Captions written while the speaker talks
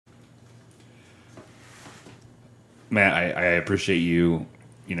Matt, I appreciate you.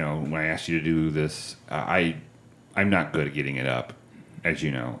 You know, when I asked you to do this, I'm not good at getting it up, as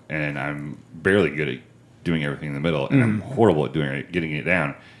you know, and I'm barely good at doing everything in the middle, and I'm horrible at getting it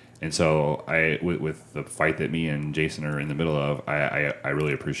down. And so, with the fight that me and Jason are in the middle of, I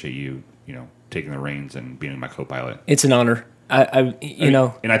really appreciate you, taking the reins and being my co-pilot. It's an honor.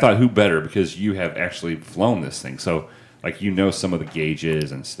 And I thought, who better, because you have actually flown this thing, so like some of the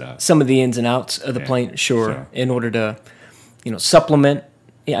gauges and stuff, some of the ins and outs of the plane, sure. So, in order to, supplement.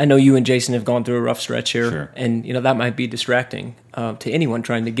 I know you and Jason have gone through a rough stretch here, sure. And that might be distracting to anyone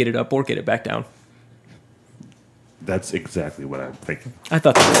trying to get it up or get it back down. That's exactly what I'm thinking. I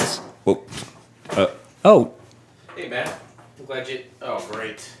thought that was. Oh. Hey, Matt. I'm glad you... Oh,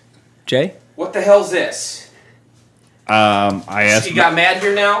 great. Jay? What the hell's this? I asked... You got Matt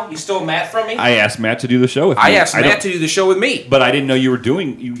here now? You stole Matt from me? I asked Matt to do the show with me. I asked Matt to do the show with me. But I didn't know you were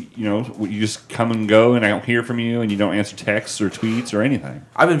doing... You just come and go, and I don't hear from you, and you don't answer texts or tweets or anything.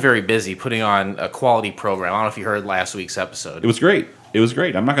 I've been very busy putting on a quality program. I don't know if you heard last week's episode. It was great.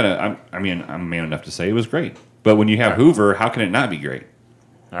 I'm not going to... I'm man enough to say it was great. But when you have Hoover, how can it not be great?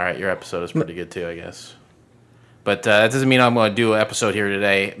 All right, your episode is pretty good too, I guess. But that doesn't mean I'm going to do an episode here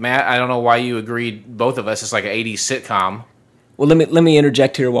today. Matt, I don't know why you agreed, both of us, it's like an 80s sitcom. Well, let me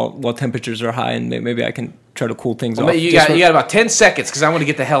interject here while temperatures are high, and maybe I can try to cool things off. You got about 10 seconds, because I want to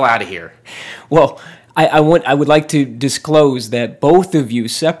get the hell out of here. Well, I would like to disclose that both of you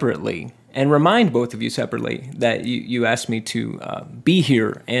separately, and remind both of you separately, that you asked me to be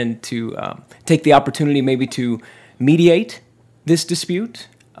here and to take the opportunity maybe to mediate this dispute.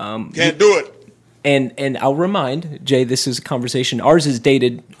 Can't do it. And I'll remind, Jay, this is a conversation. Ours is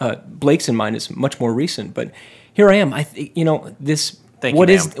dated. Blake's and mine is much more recent. But here I am. This. What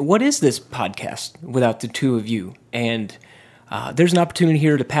is this podcast without the two of you? And there's an opportunity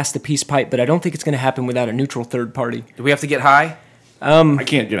here to pass the peace pipe, but I don't think it's going to happen without a neutral third party. Do we have to get high? I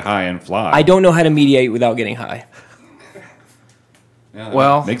can't get high and fly. I don't know how to mediate without getting high. Yeah,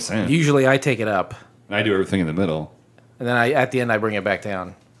 well, makes sense. Usually I take it up. And I do everything in the middle. And then at the end I bring it back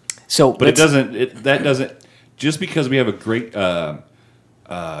down. So, but that doesn't. Just because we have a great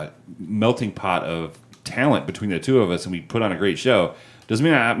melting pot of talent between the two of us, and we put on a great show, doesn't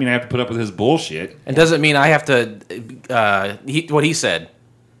mean I have to put up with his bullshit. And doesn't mean I have to. What he said.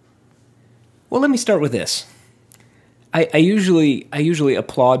 Well, let me start with this. I usually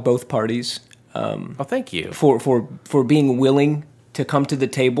applaud both parties. Thank you for being willing to come to the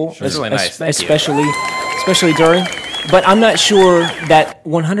table. Sure. That's really nice. Especially during. But I'm not sure that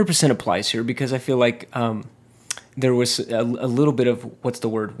 100% applies here, because I feel like there was a little bit of, what's the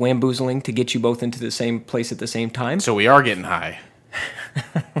word, wamboozling to get you both into the same place at the same time. So we are getting high.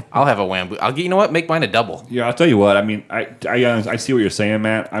 I'll have a wamboozle. You know what? Make mine a double. Yeah, I'll tell you what. I mean, I see what you're saying,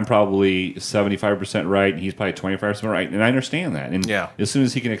 Matt. I'm probably 75% right, and he's probably 25% right, and I understand that. And as soon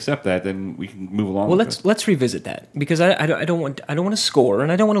as he can accept that, then we can move along. Well, let's revisit that, because I don't want to score,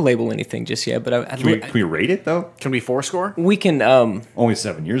 and I don't want to label anything just yet. But can we rate it though? Can we 4-score? We can. Only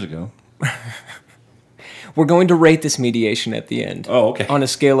 7 years ago. We're going to rate this mediation at the end. Oh, okay. On a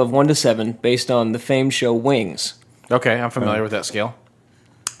scale of 1 to 7, based on the famed show Wings. Okay, I'm familiar with that scale.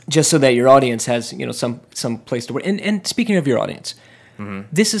 Just so that your audience has, some place to work. And speaking of your audience,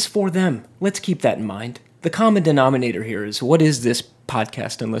 This is for them. Let's keep that in mind. The common denominator here is, what is this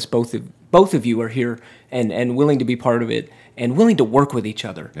podcast unless both of you are here and willing to be part of it and willing to work with each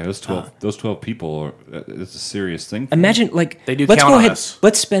other. Yeah, those 12 people, it's a serious thing. Imagine, they do let's count go on ahead. Us.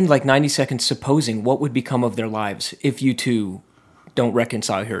 Let's spend 90 seconds supposing what would become of their lives if you two don't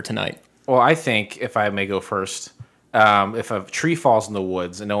reconcile here tonight. Well, I think, if I may go first, if a tree falls in the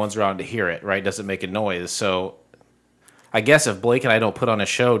woods and no one's around to hear it, right, doesn't make a noise. So I guess if Blake and I don't put on a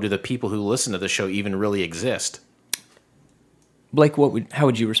show, do the people who listen to the show even really exist? Blake, how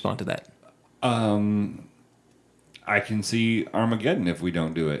would you respond to that? I can see Armageddon if we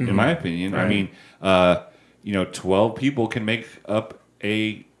don't do it, in my opinion. Right. I mean, 12 people can make up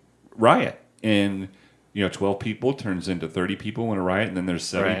a riot. And, 12 people turns into 30 people in a riot, and then there's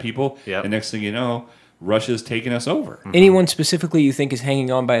 70 people. Yep. And next thing you know, Russia's taking us over. Mm-hmm. Anyone specifically you think is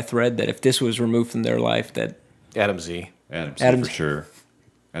hanging on by a thread that if this was removed from their life, that... Adam Z. Adam for sure.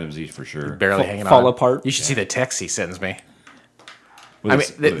 Adam Z for sure. Barely hanging on. Fall apart. You should see the text he sends me.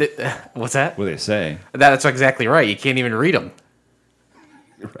 What's that? What do they say? That's exactly right. You can't even read them.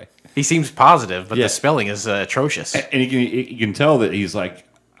 Right. He seems positive, but the spelling is atrocious. And you can tell that he's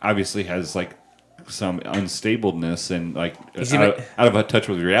obviously has some unstableness and out of touch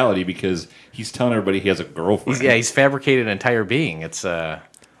with reality, because he's telling everybody he has a girlfriend. He's fabricated an entire being. It's I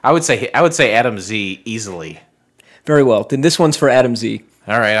would say Adam Z easily. Very well. Then this one's for Adam Z.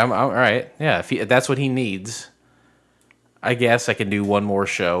 All right. I'm all right. Yeah, if that's what he needs. I guess I can do one more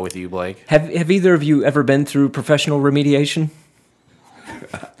show with you, Blake. Have either of you ever been through professional remediation?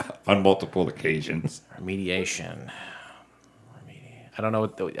 On multiple occasions. Remediation. I don't know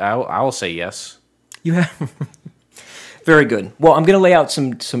what I will say yes. You have. Very good. Well, I'm going to lay out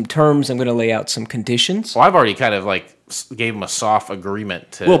some terms. I'm going to lay out some conditions. Well, I've already kind of like gave him a soft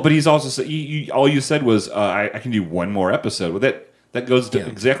agreement to. Well, but he's also said all you said was I can do one more episode. Well, that goes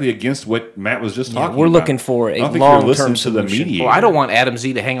exactly against what Matt was just talking about. We're looking for a long-term solution. Well, I don't want Adam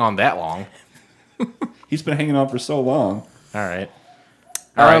Z to hang on that long. He's been hanging on for so long. All right.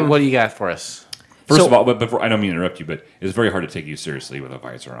 All right. What do you got for us? First of all, but before I don't mean to interrupt you, but it's very hard to take you seriously with a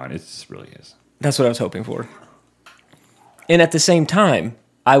visor on. It really is. That's what I was hoping for. And at the same time,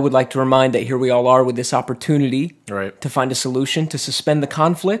 I would like to remind that here we all are with this opportunity to find a solution, to suspend the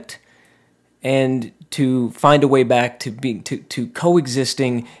conflict, and to find a way back to being to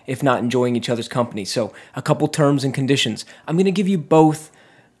coexisting, if not enjoying each other's company. So a couple terms and conditions. I'm going to give you both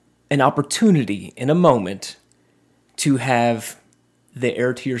an opportunity in a moment to have the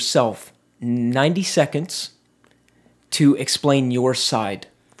air to yourself. 90 seconds to explain your side.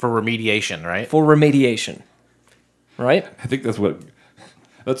 For remediation, right? For remediation. Right? I think that's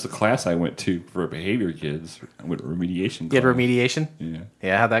the class I went to for behavior kids. I went to remediation class. You had remediation? Yeah.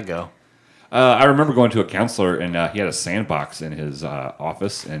 Yeah, how'd that go? I remember going to a counselor, and he had a sandbox in his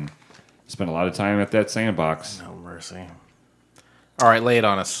office, and spent a lot of time at that sandbox. No mercy. All right, lay it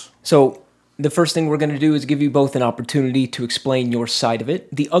on us. So the first thing we're going to do is give you both an opportunity to explain your side of it.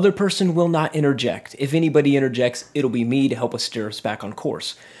 The other person will not interject. If anybody interjects, it'll be me to help us steer us back on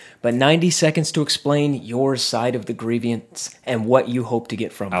course. But 90 seconds to explain your side of the grievance and what you hope to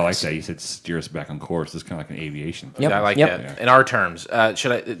get from I like this. that. You said steer us back on course. It's kind of like an aviation thing. Yep. I like Yep. that. In our terms,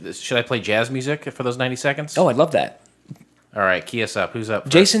 should I play jazz music for those 90 seconds? Oh, I'd love that. All right, key us up. Who's up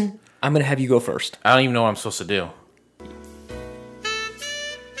first? Jason, I'm going to have you go first. I don't even know what I'm supposed to do.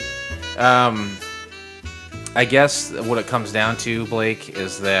 I guess what it comes down to, Blake,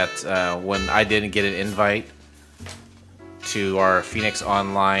 is that when I didn't get an invite to our Phoenix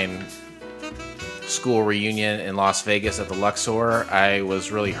Online school reunion in Las Vegas at the Luxor, I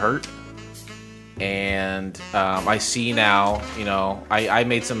was really hurt. And I see now, I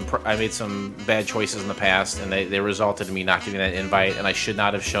made some bad choices in the past, and they resulted in me not getting that invite, and I should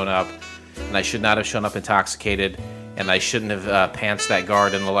not have shown up, and I should not have shown up intoxicated, and I shouldn't have pantsed that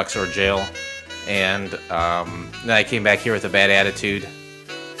guard in the Luxor jail. And then I came back here with a bad attitude.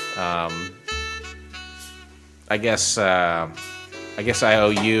 I guess I owe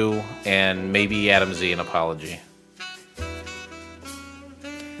you and maybe Adam Z an apology.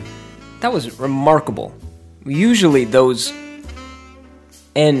 That was remarkable. Usually those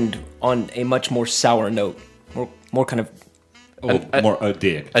end on a much more sour note, more kind of. A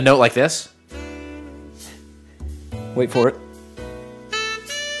dig. A note like this. Wait for it.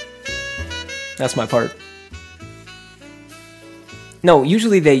 That's my part. No,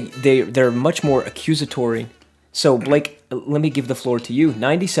 usually they're much more accusatory. So Blake, let me give the floor to you.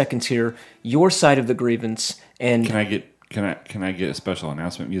 90 seconds here. Your side of the grievance, and Can I get a special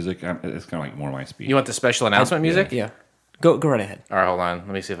announcement music? It's kind of like more my speed. You want the special announcement music? yeah, go right ahead. All right, hold on. Let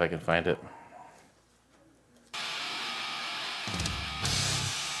me see if I can find it.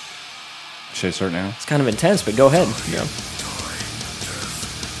 Should I start now? It's kind of intense, but go ahead. Yeah.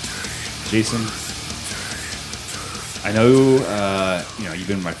 Jason, I know you've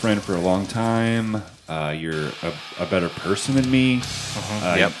been my friend for a long time. You're a better person than me.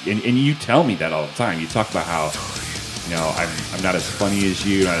 Yep. And you tell me that all the time. You talk about how I'm not as funny as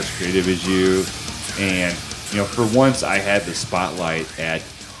you, not as creative as you, and for once I had the spotlight at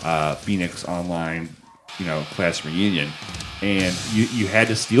Phoenix Online class reunion, and you had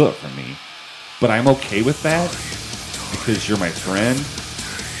to steal it from me. But I'm okay with that because you're my friend,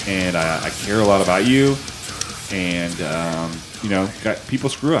 and I care a lot about you. And people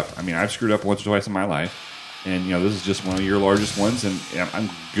screw up. I mean, I've screwed up once or twice in my life, and this is just one of your largest ones. And I'm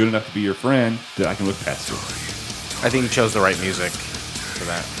good enough to be your friend that I can look past it. I think you chose the right music for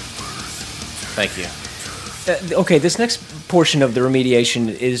that. Thank you. Okay, this next portion of the remediation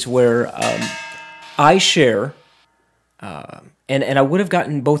is where I share, and I would have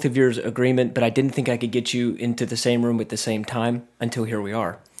gotten both of yours agreement, but I didn't think I could get you into the same room at the same time until here we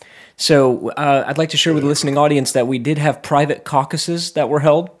are. So I'd like to share with the listening audience that we did have private caucuses that were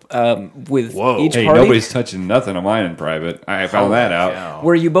held with each Hey, party. nobody's touching nothing of mine in private. I found that out. Yeah.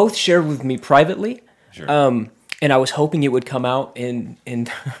 Where you both shared with me privately. Sure. And I was hoping it would come out in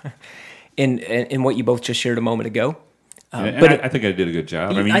in what you both just shared a moment ago. I think I did a good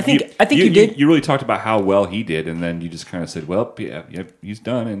job. I mean, I think you did. You really talked about how well he did, and then you just kind of said, "Well, yeah, he's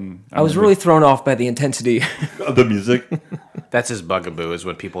done." And I was really thrown off by the intensity of the music. That's his bugaboo, is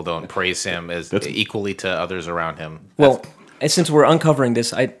when people don't praise him as equally to others around him. Well, since we're uncovering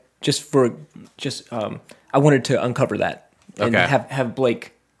this, I wanted to uncover that and have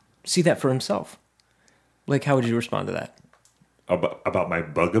Blake see that for himself. Blake, how would you respond to that? About my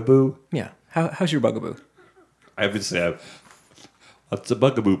bugaboo? Yeah. How's your bugaboo? I would say I have lots of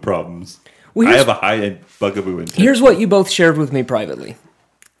bugaboo problems. Well, I have a high-end bugaboo intention. Here's what you both shared with me privately.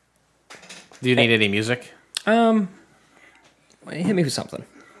 Do you need any music? Hit me with something.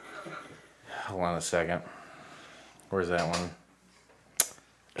 Hold on a second. Where's that one?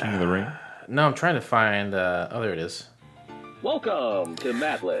 King of the Ring? No, I'm trying to find... oh, there it is. Welcome to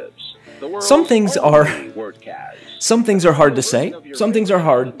Mad Libs. Some things are hard to say. Some things are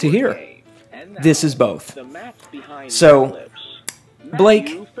hard to hear. This is both. So, Blake,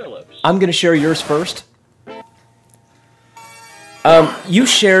 I'm going to share yours first. You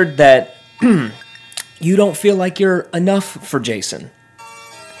shared that you don't feel like you're enough for Jason.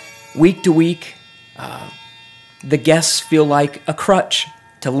 Week to week, the guests feel like a crutch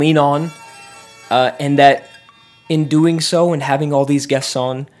to lean on, and that in doing so and having all these guests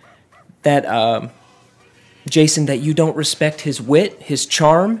on, that Jason, that you don't respect his wit, his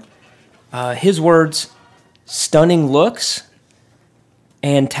charm, his words, stunning looks,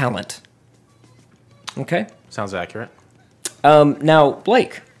 and talent. Okay? Sounds accurate. Now,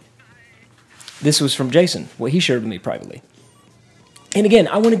 Blake, this was from Jason, what he shared with me privately. And again,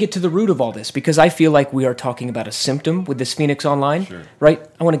 I want to get to the root of all this because I feel like we are talking about a symptom with this Phoenix Online, right?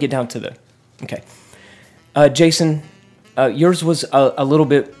 I want to get down to the... Okay. Jason, yours was a little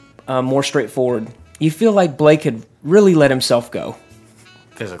bit more straightforward. You feel like Blake had really let himself go.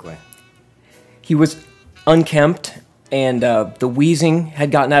 Physically. He was unkempt, and the wheezing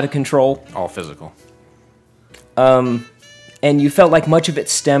had gotten out of control. All physical. And you felt like much of it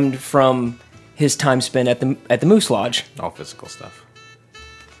stemmed from his time spent at the Moose Lodge. All physical stuff.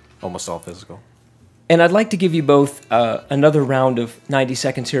 Almost all physical. And I'd like to give you both another round of 90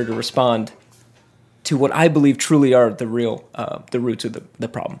 seconds here to respond to what I believe truly are the real the roots of the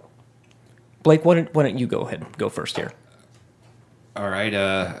problem. Blake, why don't you go ahead and go first here? All right,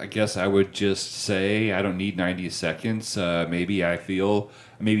 I guess I would just say I don't need 90 seconds. Maybe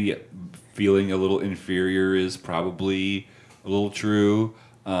feeling a little inferior is probably a little true.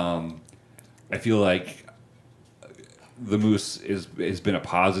 I feel like the Moose has been a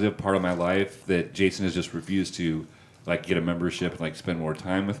positive part of my life that Jason has just refused to get a membership and spend more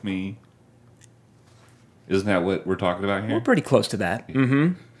time with me. Isn't that what we're talking about here? We're pretty close to that.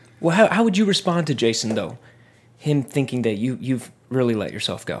 Mm-hmm. Well, how would you respond to Jason, though? Him thinking that you've really let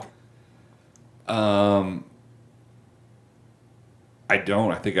yourself go? I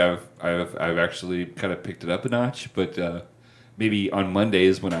don't. I think I've actually kind of picked it up a notch, but maybe on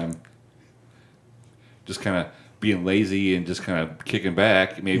Mondays when I'm just kind of being lazy and just kind of kicking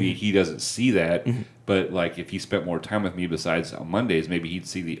back, maybe he doesn't see that. Mm-hmm. But if he spent more time with me besides on Mondays, maybe he'd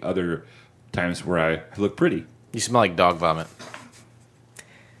see the other times where I look pretty. You smell like dog vomit.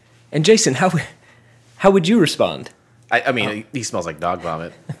 And Jason, how would you respond? I mean, he smells like dog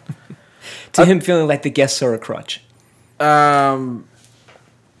vomit. To him feeling like the guests are a crutch. Yeah,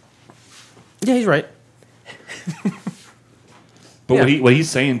 he's right. But what he's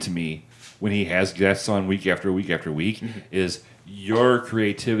saying to me when he has guests on week after week after week is your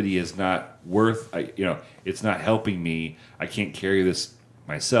creativity is not worth. It's not helping me. I can't carry this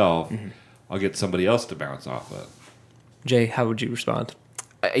myself. Mm-hmm. I'll get somebody else to bounce off of. Jay, how would you respond?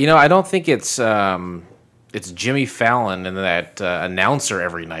 I don't think it's Jimmy Fallon and that announcer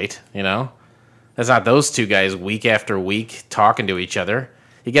every night. It's not those two guys week after week talking to each other.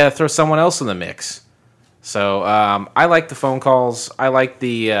 You got to throw someone else in the mix. So I like the phone calls. I like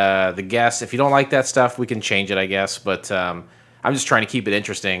the guests. If you don't like that stuff, we can change it, I guess. But I'm just trying to keep it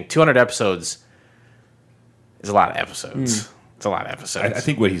interesting. 200 episodes is a lot of episodes. It's a lot of episodes. I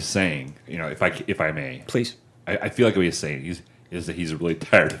think what he's saying, if I may, please. I feel like what he's saying is that he's really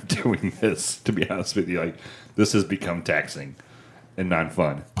tired of doing this. To be honest with you, this has become taxing and not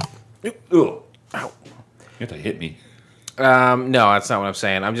fun. Ooh, ow! You have to hit me. No, that's not what I'm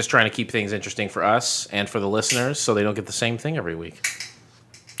saying. I'm just trying to keep things interesting for us and for the listeners, so they don't get the same thing every week.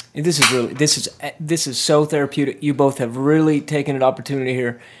 This is so therapeutic. You both have really taken an opportunity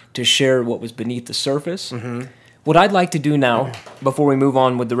here to share what was beneath the surface. Mm-hmm. What I'd like to do now, before we move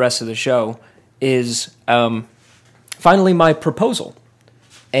on with the rest of the show, is finally my proposal.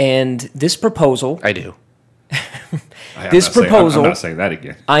 And this proposal... I do. This proposal, I'm not saying that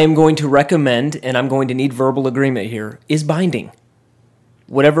again. I am going to recommend, and I'm going to need verbal agreement here, is binding.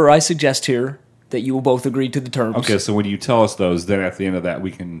 Whatever I suggest here, that you will both agree to the terms. Okay, so when you tell us those, then at the end of that, we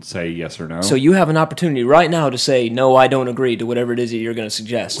can say yes or no. So you have an opportunity right now to say, no, I don't agree to whatever it is that you're going to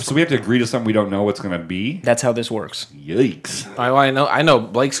suggest. So we have to agree to something we don't know what's going to be? That's how this works. Yikes. I know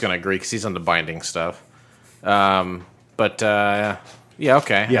Blake's going to agree because he's on the binding stuff. Yeah,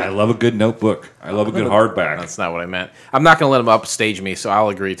 okay. Yeah, I love a good notebook. I love a good hardback. That's not what I meant. I'm not going to let him upstage me, so I'll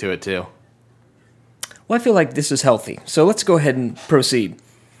agree to it too. Well, I feel like this is healthy. So let's go ahead and proceed.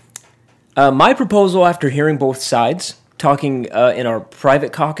 My proposal, after hearing both sides, talking in our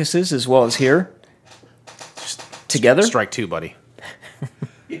private caucuses as well as here, together. Strike two, buddy.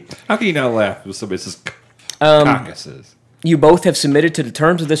 How can you not laugh when somebody says caucuses? You both have submitted to the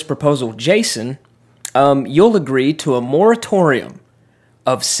terms of this proposal. Jason, you'll agree to a moratorium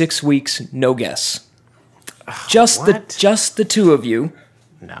of 6 weeks, no guess. Just the two of you.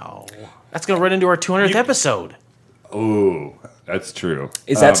 No. That's going to run into our 200th episode. Oh, that's true.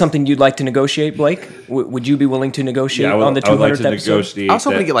 Is that something you'd like to negotiate, Blake? Would you be willing to negotiate on the 200th I would like to episode? negotiate. I was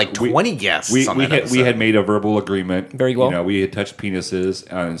hoping to get like 20 guests on that episode. We had made a verbal agreement. Very well. You know, we had touched penises,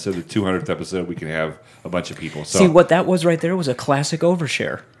 and so the 200th episode we can have a bunch of people. So, See, what that was right there was a classic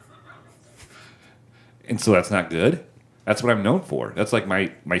overshare. and so that's not good. That's what I'm known for. That's like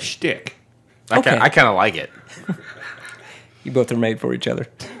my shtick. Okay. I kind of like it. You both are made for each other.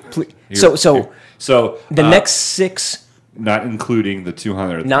 Please. So The next 6, not including the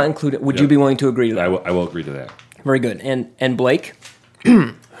 200th. not included. Would you be willing to agree to that? I will agree to that. Very good. And Blake,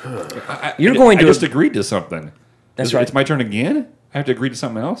 I just agreed to something. That's right. It's my turn again. I have to agree to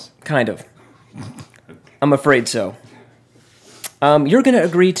something else. Kind of. I'm afraid so. You're going to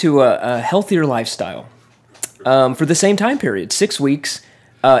agree to a healthier lifestyle for the same time period, 6 weeks,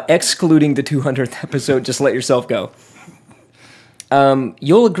 excluding the 200th episode. Just let yourself go.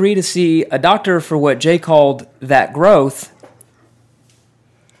 You'll agree to see a doctor for what Jay called that growth.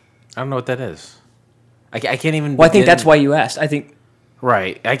 I don't know what that is. I can't even. Well, I think that's why you asked. I think.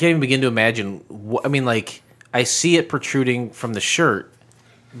 Right. I can't even begin to imagine. I mean, like, I see it protruding from the shirt,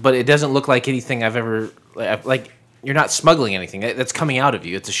 but it doesn't look like anything I've ever. Like, you're not smuggling anything. That's coming out of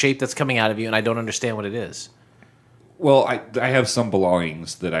you. It's a shape that's coming out of you, and I don't understand what it is. Well, I have some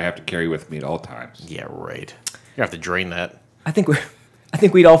belongings that I have to carry with me at all times. Yeah, right. You have to drain that. I think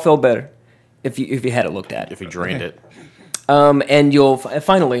we'd all feel better if you had it looked at. If you drained it. And you'll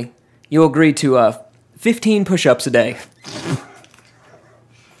finally agree to 15 push-ups a day.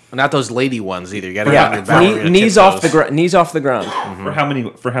 Not those lady ones either. You got to get on your back. Knees off the ground. Knees off the ground.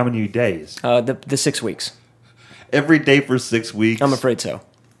 Mm-hmm. For how many days? The 6 weeks. Every day for 6 weeks. I'm afraid so.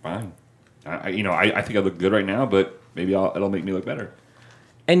 Fine. I think I look good right now, but maybe it'll make me look better.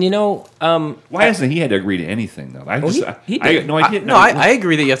 And why hasn't he had to agree to anything though? He did. I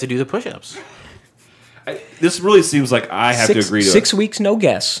agree that you have to do the push-ups. This really seems like I have to agree to 6 weeks, no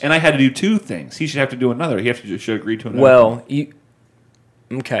guess. And I had to do 2 things. He should have to do another. Should agree to another. Well,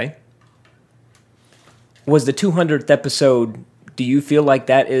 okay. Was the 200th episode? Do you feel like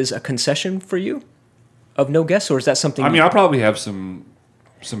that is a concession for you of no guess, or is that something? I mean, I'll probably have some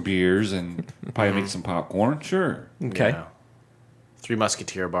beers and probably make some popcorn. Sure. Okay. Yeah. 3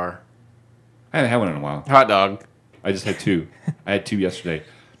 Musketeer bar. I haven't had one in a while. Hot dog. I just had 2. I had 2 yesterday.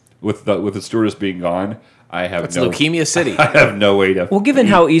 With the stewardess being gone, I have It's Leukemia City. I have no way to. Well, given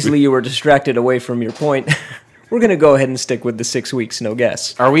how easily you were distracted away from your point, we're going to go ahead and stick with the 6 weeks, no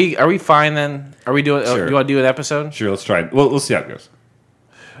guess. Are we fine then? Are we doing? Sure. You want to do an episode? Sure, let's try it. Well, we'll see how it goes.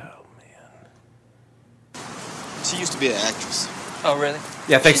 Oh man. She used to be an actress. Oh, really?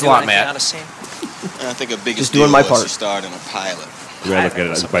 Yeah, thanks She a lot, do anything Matt. out of scene? And I think her biggest Just doing deal my was part. she starred in a pilot. The way I look at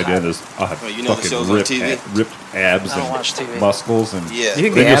it, by the end of this, I'll have Well, you know the shows on TV? ripped abs I don't and watch TV. muscles and. Yeah. You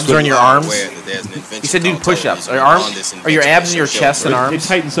think They the just abs are in your I'm arms? aware that there's an invention You said do called push-ups. television. Are On this your abs in your invention chest and show. arms? It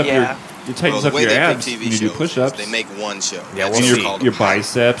tightens up Yeah. it tightens Well, up the way your they abs pick TV when you do shows push-ups. is they make one show. Yeah, That's we'll and see. called a your pilot.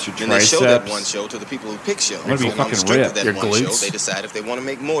 biceps, your Then they show that one triceps. show to the people who pick shows. gonna be And on fucking the strength ripped. of that Your one glutes. show, they decide if they want to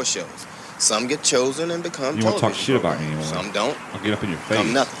make more shows. Some get chosen and become You won't talk television shit about me programs. anymore. Some don't. I'll get up in your face.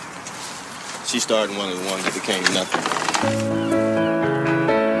 Become nothing. She starred in one of the ones that became nothing.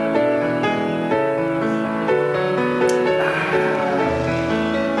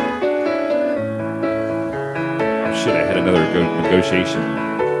 Shit, I had another negotiation.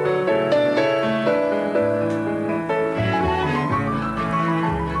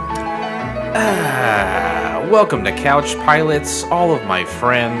 Welcome to Couch Pilots, all of my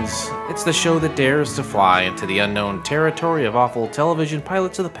friends. It's the show that dares to fly into the unknown territory of awful television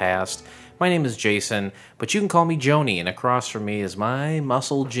pilots of the past. My name is Jason, but you can call me Joanie, and across from me is my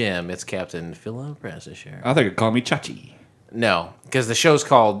muscle Jim. It's Captain Philip Rassisher. I think it'd call me Chachi. No, because the show's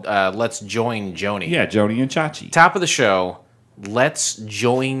called Let's Join Joanie. Yeah, Joanie and Chachi. Top of the show, Let's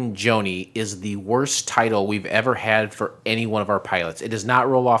Join Joanie is the worst title we've ever had for any one of our pilots. It does not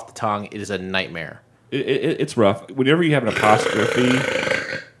roll off the tongue. It is a nightmare. It's rough. Whenever you have an apostrophe...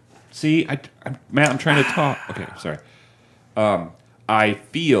 See, Matt, I'm trying to talk. Okay, sorry. I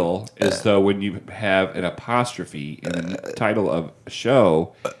feel as though when you have an apostrophe in the title of a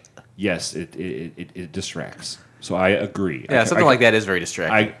show, yes, it distracts. So I agree. Yeah, something like that is very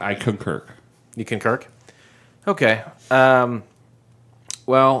distracting. I concur. You concur? Okay. Well,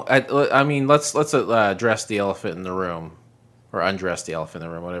 I mean, let's address the elephant in the room, or undress the elephant in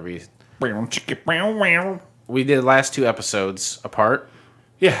the room, whatever you. We did the last 2 episodes apart.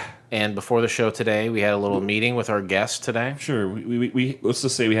 Yeah. And before the show today, we had a little meeting with our guests today. Sure. We let's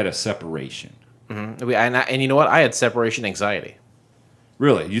just say we had a separation. Mm-hmm. And you know what? I had separation anxiety.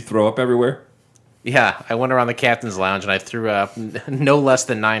 Really? You throw up everywhere? Yeah. I went around the captain's lounge and I threw up no less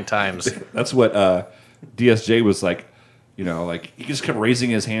than 9 times. That's what DSJ was like. You know, like he just kept raising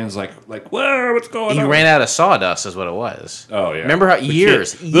his hands, like, whoa, what's going on? He ran out of sawdust, is what it was. Oh yeah. Remember how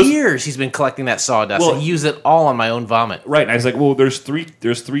years he's been collecting that sawdust, and he used it all on my own vomit. Right. And I was like, well, there's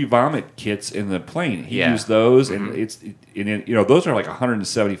three vomit kits in the plane. He used those, and those are like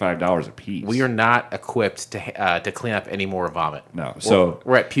 $175 a piece. We are not equipped to clean up any more vomit. No. So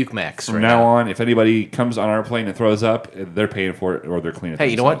we're at Puke Max from now on. If anybody comes on our plane and throws up, they're paying for it, or they're cleaning. Hey,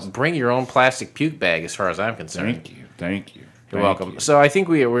 you know what? Bring your own plastic puke bag, as far as I'm concerned. Thank you. You're welcome. So I think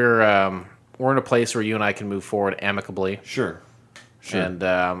we're in a place where you and I can move forward amicably. Sure. And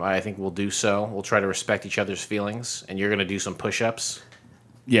I think we'll do so. We'll try to respect each other's feelings. And you're going to do some push-ups.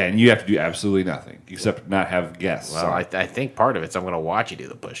 Yeah, and you have to do absolutely nothing except not have guests. Well, I think part of it's I'm going to watch you do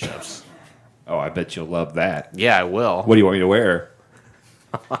the push-ups. Oh, I bet you'll love that. Yeah, I will. What do you want me to wear?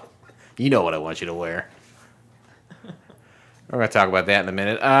 You know what I want you to wear. We're going to talk about that in a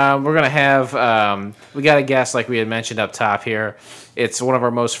minute. We're going to have, we got a guest like we had mentioned up top here. It's one of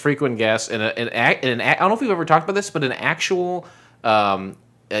our most frequent guests. I don't know if we've ever talked about this, but an actual,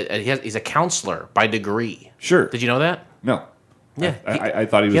 he's a counselor by degree. Sure. Did you know that? No. Yeah. I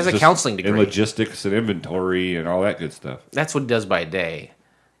thought he was has a counseling degree. in logistics and inventory and all that good stuff. That's what he does by day.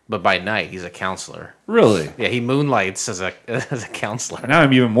 But by night, he's a counselor. Really? Yeah, he moonlights as a counselor. Now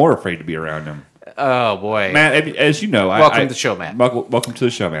I'm even more afraid to be around him. Oh, boy. Matt, as you know... Welcome to the show, Matt. Welcome to the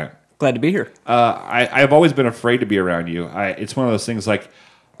show, Matt. Glad to be here. I've always been afraid to be around you. It's one of those things like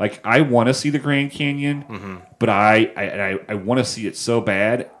I want to see the Grand Canyon, but I want to see it so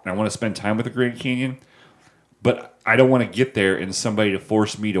bad, and I want to spend time with the Grand Canyon, but I don't want to get there and somebody to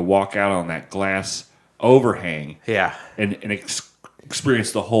force me to walk out on that glass overhang and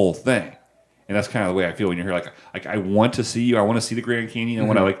experience the whole thing. And that's kind of the way I feel when you're here. Like I want to see you. I want to see the Grand Canyon. I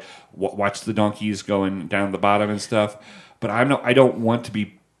want to watch the donkeys going down the bottom and stuff. But I don't want to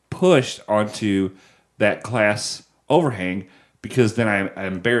be pushed onto that glass overhang because then I'm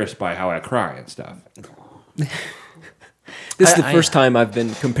embarrassed by how I cry and stuff. This is the first time I've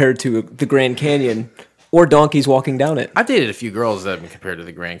been compared to the Grand Canyon or donkeys walking down it. I've dated a few girls that have been compared to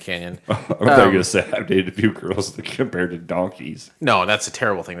the Grand Canyon. I thought you were going to say I've dated a few girls that compared to donkeys. No, that's a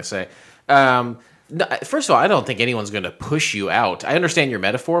terrible thing to say. No, first of all, I don't think anyone's going to push you out. I understand your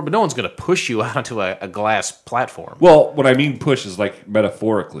metaphor, but no one's going to push you out onto a glass platform. Well, what I mean push is like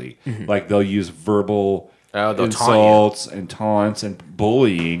metaphorically. Like they'll use verbal insults and taunts and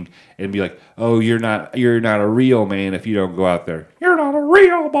bullying and be like, "Oh, you're not a real man if you don't go out there. You're not a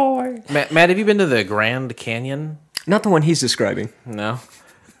real boy." Matt, have you been to the Grand Canyon? Not the one he's describing. No.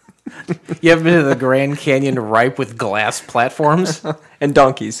 You haven't been to the Grand Canyon ripe with glass platforms? And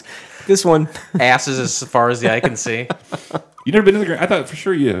donkeys. This one. Asses as far as the eye can see. You never been to the Grand... I thought for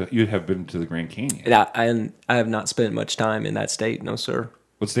sure you'd have been to the Grand Canyon. I have not spent much time in that state, no sir.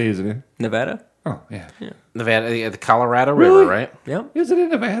 What state is it in? Nevada. Oh, yeah. Nevada, the Colorado River, right? Yeah. Is it in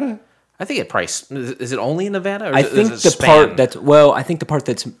Nevada? I think it probably... Is it only in Nevada? Or I think the part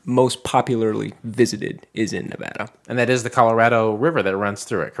that's most popularly visited is in Nevada. And that is the Colorado River that runs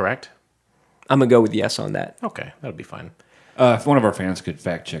through it, correct? I'm going to go with yes on that. Okay, that'll be fine. If one of our fans could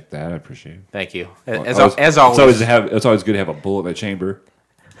fact check that, I'd appreciate it. Thank you. As always, it's always good to have a bullet in the chamber.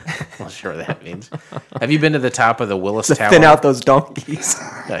 Well, sure that means. Have you been to the top of the Willis Tower? Thin out those donkeys.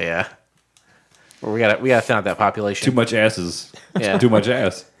 Oh yeah. Well, we gotta thin out that population. Too much ass is too much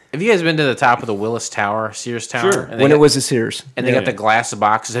ass. Have you guys been to the top of the Willis Tower, Sears Tower? Sure. When it was a Sears. And they got the glass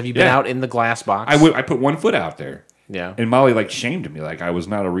boxes. Have you been out in the glass box? I put one foot out there. Yeah. And Molly shamed me like I was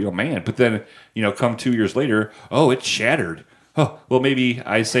not a real man. But then, come 2 years later, oh, it's shattered. oh, well, maybe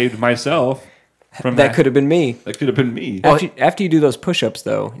I saved myself from That could have been me. That could have been me. After you do those push-ups,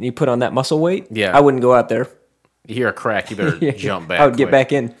 though, and you put on that muscle weight, Yeah. I wouldn't go out there. You hear a crack, you better jump back. I would get quick.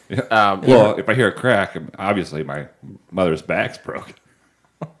 back in. Well, if I hear a crack, obviously my mother's back's broken.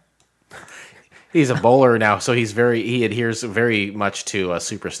 He's a bowler now, so he adheres very much to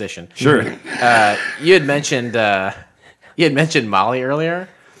superstition. Sure. You had mentioned Molly earlier.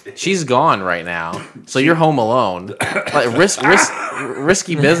 She's gone right now, so you're home alone. Like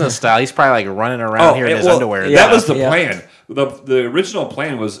risky business style. He's probably like running around here in his underwear. That was the plan. The original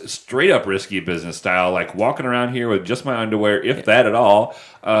plan was straight up risky business style, like walking around here with just my underwear, if that at all.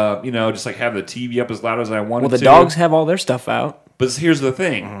 Just like having the TV up as loud as I wanted to. Well, the dogs have all their stuff out. But here's the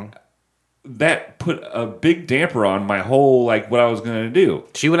thing. That put a big damper on my whole, like, what I was going to do.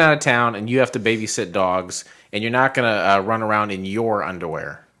 She went out of town, and you have to babysit dogs, and you're not going to run around in your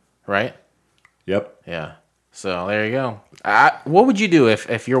underwear, right? Yep. Yeah. So there you go. What would you do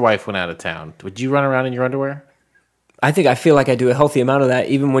if your wife went out of town? Would you run around in your underwear? I feel like I do a healthy amount of that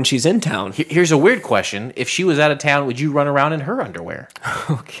even when she's in town. Here's a weird question. If she was out of town, would you run around in her underwear?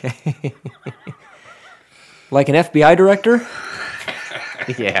 Okay. Like an FBI director?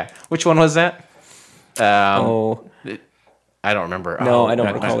 Yeah. Which one was that? I don't remember. No, I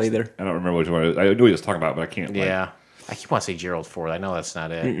don't recall either. I don't remember which one. I knew what he was talking about, but I can't. Yeah. I keep wanting to say Gerald Ford. I know that's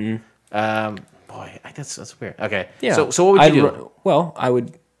not it. Boy, that's weird. Okay. Yeah. So what would you do? Well, I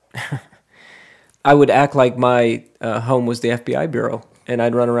would I would act like my home was the FBI bureau, and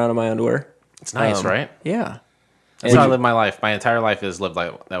I'd run around in my underwear. It's nice, right? Yeah. That's how I live my life. My entire life is lived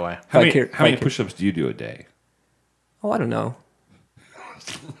that way. How many push-ups do you do a day? Oh, I don't know.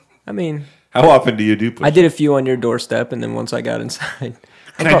 I mean, how often do you do push-ups? I did a few on your doorstep, and then once I got inside,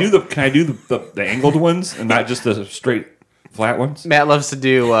 Can I do the angled ones and not just the straight flat ones? Matt loves to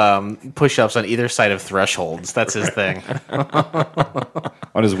do push-ups on either side of thresholds. That's his thing.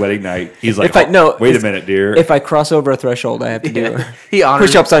 On his wedding night, he's like, wait a minute, dear. If I cross over a threshold, I have to do He honors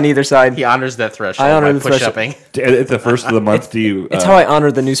push-ups on either side. He honors that threshold. I honor by the threshold. push-upping. At the first of the month, do you? It's how I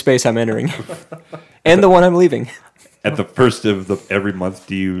honor the new space I'm entering, and the one I'm leaving. At the first of every month,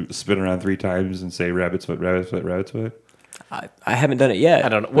 do you spin around 3 times and say rabbit's foot, rabbit's foot, rabbit's foot? I haven't done it yet. I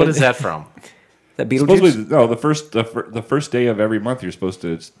don't know. What is that from? That Beetlejuice? Supposedly, no. The first day of every month, you're supposed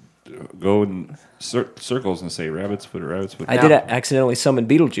to go in circles and say rabbit's foot, rabbit's foot. I did accidentally summon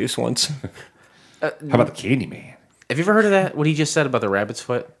Beetlejuice once. How about the Candyman? Have you ever heard of that? What he just said about the rabbit's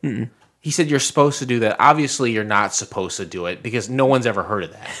foot? He said you're supposed to do that. Obviously, you're not supposed to do it because no one's ever heard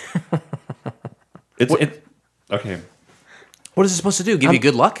of that. Okay. What is it supposed to do? Give you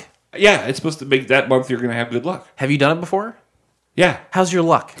good luck? Yeah, it's supposed to make that month you're going to have good luck. Have you done it before? Yeah. How's your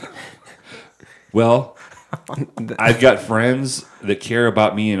luck? Well, I've got friends that care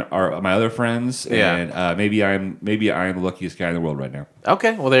about me and my other friends, and maybe I'm the luckiest guy in the world right now.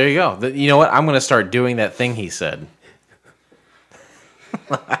 Okay, well there you go. You know what? I'm going to start doing that thing he said.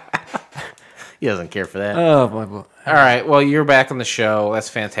 He doesn't care for that. Oh, boy. All right. Well, you're back on the show. That's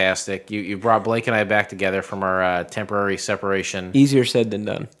fantastic. You brought Blake and I back together from our temporary separation. Easier said than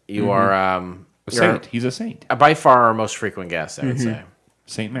done. You are a saint. He's a saint. By far our most frequent guest, I would say.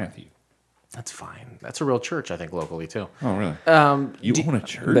 Saint Matthew. That's fine. That's a real church, I think, locally too. Oh, really? You own a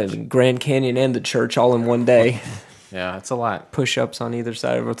church? The Grand Canyon and the church all in one day. Yeah, it's a lot. Push-ups on either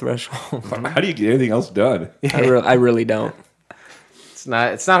side of a threshold. How do you get anything else done? I really don't.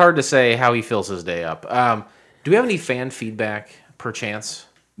 It's not hard to say how he fills his day up. Do we have any fan feedback, perchance?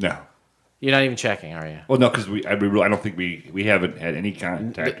 No. You're not even checking, are you? Well, no, because I don't think we haven't had any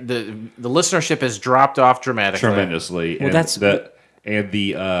contact. The listenership has dropped off dramatically. Tremendously. Well, that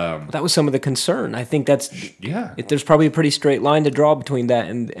was some of the concern. I think there's probably a pretty straight line to draw between that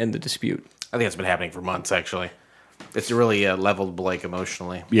and the dispute. I think it's been happening for months, actually. It's really leveled Blake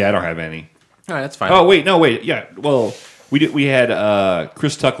emotionally. Yeah, I don't have any. All right, that's fine. Oh, wait, no, wait. Yeah, well, we had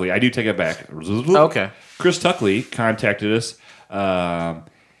Chris Tuckley. I do take it back. Okay. Chris Tuckley contacted us,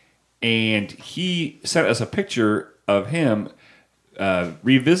 and he sent us a picture of him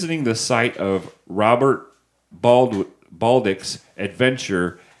revisiting the site of Robert Baldick's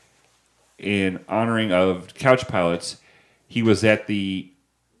adventure in honoring of couch pilots. He was at the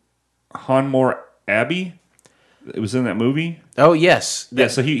Honmore Abbey. It was in that movie. Oh, yes. Yeah,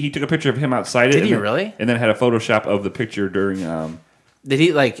 so he took a picture of him outside it. Did he really? And then had a Photoshop of the picture during... Did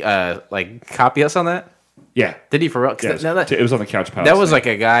he, like copy us on that? Yeah. Did he for real? Yeah, it was on the couch pilot. That was like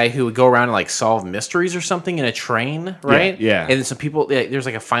a guy who would go around and like solve mysteries or something in a train, right? Yeah. And then some people, there's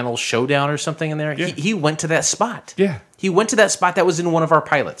like a final showdown or something in there. Yeah. He went to that spot. Yeah. He went to that spot that was in one of our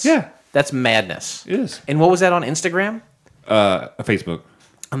pilots. Yeah. That's madness. It is. And what was that on Instagram? Facebook.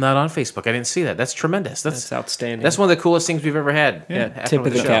 I'm not on Facebook. I didn't see that. That's tremendous. That's outstanding. That's one of the coolest things we've ever had. Yeah, tip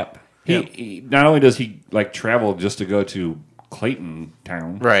of the cap. He not only does he like travel just to go to Clayton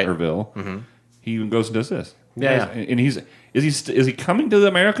Town, Right. or Ville, he even goes and does this. Yeah. And is he coming to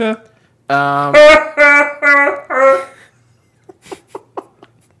America? I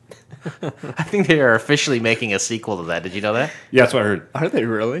think they are officially making a sequel to that. Did you know that? Yeah, that's what I heard. Are they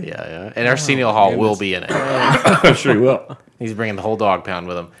really? Yeah. And Arsenio Hall will be in it. I'm sure he will. He's bringing the whole dog pound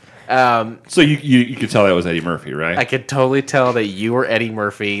with him. So you could tell that was Eddie Murphy, right? I could totally tell that you were Eddie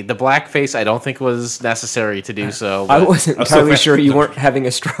Murphy. The blackface, I don't think was necessary to do so. I wasn't entirely sure you weren't having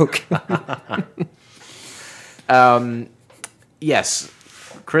a stroke. Yes,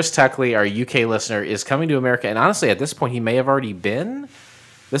 Chris Tuckley, our UK listener, is coming to America, and honestly, at this point, he may have already been.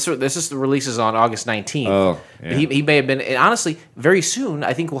 This is the releases on August 19th. Oh, yeah. He may have been, and honestly, very soon,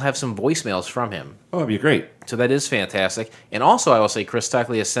 I think we'll have some voicemails from him. Oh, that'd be great. So that is fantastic. And also, I will say, Chris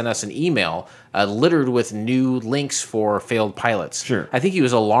Tuckley has sent us an email littered with new links for failed pilots. Sure. I think he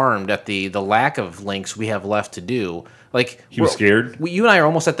was alarmed at the lack of links we have left to do. Like He was scared? You and I are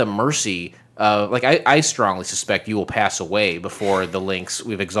almost at the mercy of, like, I strongly suspect you will pass away before the links,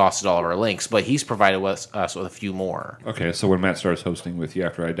 we've exhausted all of our links, but he's provided us with a few more. Okay, so when Matt starts hosting with you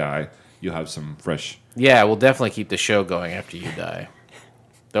after I die, you'll have some fresh... Yeah, we'll definitely keep the show going after you die.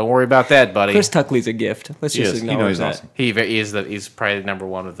 Don't worry about that, buddy. Chris Tuckley's a gift. Let's just acknowledge he's that. awesome. He's probably number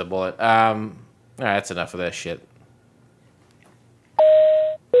one with the bullet. All right, that's enough of that shit.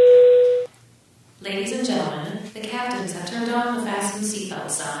 Ladies and gentlemen, the captains have turned on the fasten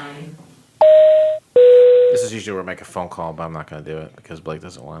seatbelt sign. This is usually where I make a phone call, but I'm not going to do it because Blake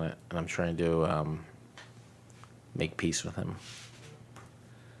doesn't want it, and I'm trying to make peace with him.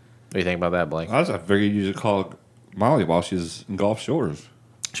 What do you think about that, Blake? I figured you should call Molly while she's in Gulf Shores.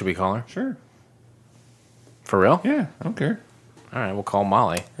 Should we call her? Sure. For real? Yeah, I don't care. All right, we'll call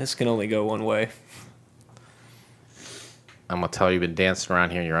Molly. This can only go one way. I'm going to tell her you've been dancing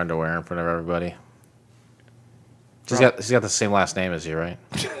around here in your underwear in front of everybody. She's got the same last name as you, right?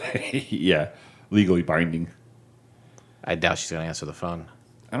 Yeah, legally binding. I doubt she's going to answer the phone.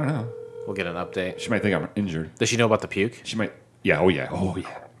 I don't know. We'll get an update. She might think I'm injured. Does she know about the puke? She might... Yeah, oh yeah.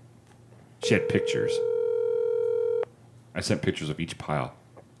 She had pictures. I sent pictures of each pile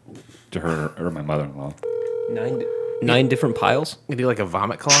to her or my mother-in-law. 9 different piles? We do like a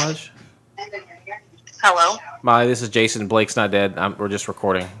vomit collage? Hello. Molly, this is Jason. Blake's not dead. We're just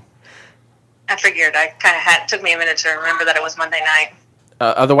recording. I figured. I kind of took me a minute to remember that it was Monday night.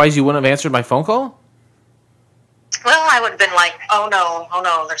 Otherwise, you wouldn't have answered my phone call? Well, I would have been like, oh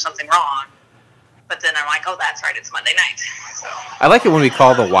no, there's something wrong. But then I'm like, oh, that's right, it's Monday night. So. I like it when we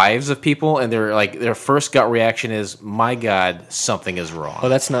call the wives of people and they're like, their first gut reaction is, my God, something is wrong. Oh,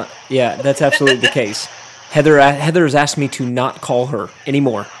 that's not... Yeah, that's absolutely the case. Heather has asked me to not call her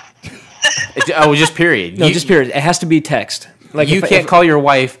anymore. Just period. No, just period. It has to be text. Like you can't call your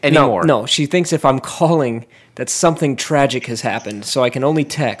wife anymore. No, she thinks if I'm calling that something tragic has happened, so I can only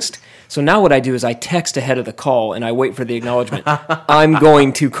text. So now what I do is I text ahead of the call and I wait for the acknowledgement. I'm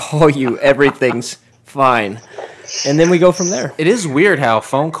going to call you. Everything's fine. And then we go from there. It is weird how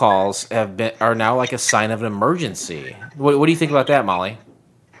phone calls are now like a sign of an emergency. What do you think about that, Molly?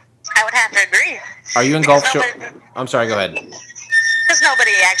 I would have to agree. Are you in Gulf Shores? I'm sorry, go ahead. Because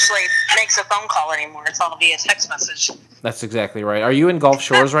nobody actually makes a phone call anymore. It's all via text message. That's exactly right. Are you in Gulf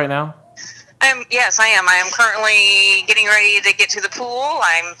Shores right now? Yes, I am. I am currently getting ready to get to the pool.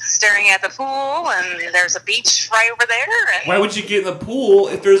 I'm staring at the pool, and there's a beach right over there. And why would you get in the pool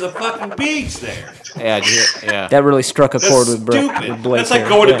if there's a fucking beach there? Yeah. That really struck a chord with Blake. That's like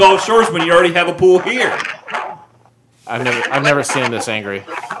going to Gulf Shores when you already have a pool here. I've never seen him this angry.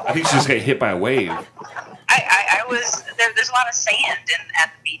 I think she just got hit by a wave. I was there. There's a lot of sand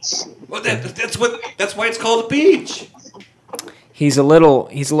at the beach. Well, that's why it's called a beach. He's a little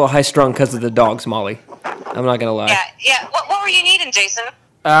high strung because of the dogs, Molly. I'm not gonna lie. Yeah. What were you needing, Jason?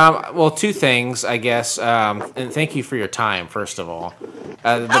 Well, two things, I guess. And thank you for your time, first of all.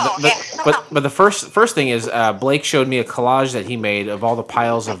 But the first thing is Blake showed me a collage that he made of all the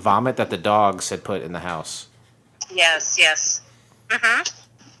piles of vomit that the dogs had put in the house. Yes. Mm-hmm.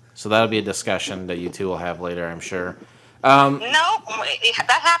 So that'll be a discussion that you two will have later, I'm sure. No, that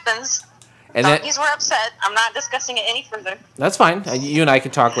happens. And doggies were upset. I'm not discussing it any further. That's fine. You and I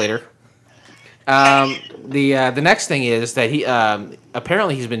can talk later. The next thing is that he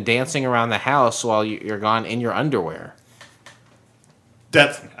apparently he's been dancing around the house while you're gone in your underwear.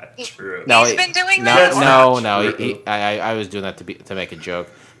 That's not true. No, he's been doing that. No. I was doing that to make a joke.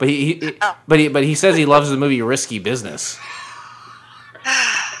 But he says he loves the movie Risky Business.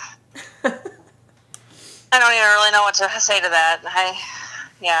 I don't even really know what to say to that.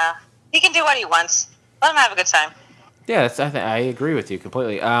 Yeah. He can do what he wants. Let him have a good time. Yeah, I agree with you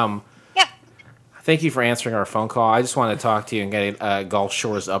completely. Yeah. Thank you for answering our phone call. I just wanted to talk to you and get a Gulf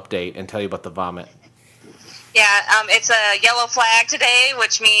Shores update and tell you about the vomit. Yeah, it's a yellow flag today,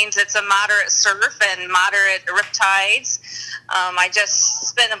 which means it's a moderate surf and moderate riptides. I just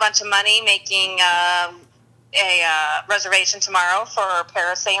spent a bunch of money making a reservation tomorrow for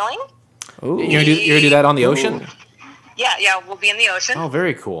parasailing. Ooh. You're gonna do that on the ocean? Yeah, we'll be in the ocean. Oh,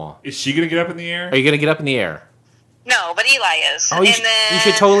 very cool. Is she gonna get up in the air? Are you gonna get up in the air? No, but Eli is. Oh, you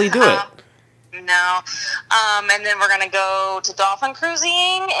should totally do it. No. And then we're going to go to dolphin cruising,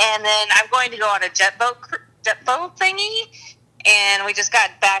 and then I'm going to go on a jet boat thingy. And we just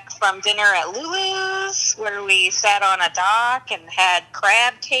got back from dinner at Lulu's, where we sat on a dock and had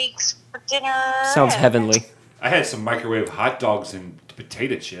crab cakes for dinner. Sounds heavenly. I had some microwave hot dogs and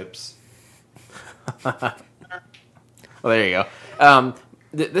potato chips. Well, there you go.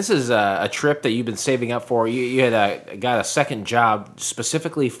 This is a trip that you've been saving up for. You had got a second job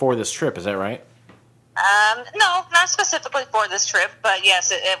specifically for this trip. Is that right? No, not specifically for this trip, but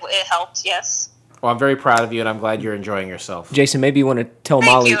yes, it helped. Yes. Well, I'm very proud of you, and I'm glad you're enjoying yourself. Jason, maybe you want to tell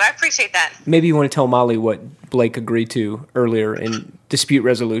Thank Molly. you. I appreciate that. Maybe you want to tell Molly what Blake agreed to earlier in dispute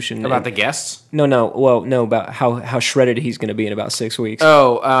resolution. About the guests? No, about how shredded he's going to be in about 6 weeks.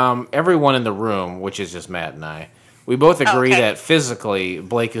 Oh, everyone in the room, which is just Matt and I, we both agree that physically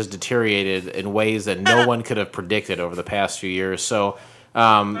Blake has deteriorated in ways that no one could have predicted over the past few years. So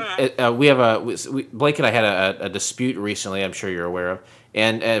Blake and I had a dispute recently, I'm sure you're aware of,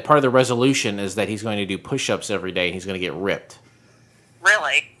 and part of the resolution is that he's going to do push-ups every day and he's going to get ripped.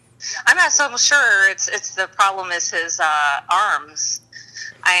 Really? I'm not so sure it's the problem is his arms.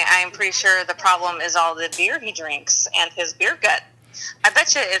 I'm pretty sure the problem is all the beer he drinks and his beer gut. I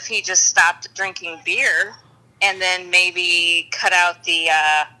bet you if he just stopped drinking beer and then maybe cut out the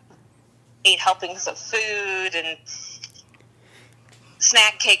 8 helpings of food and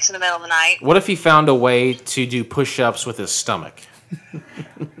snack cakes in the middle of the night. What if he found a way to do push-ups with his stomach?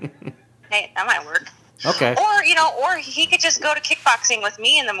 Hey, that might work. Okay. Or he could just go to kickboxing with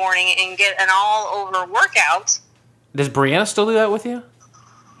me in the morning and get an all-over workout. Does Brianna still do that with you?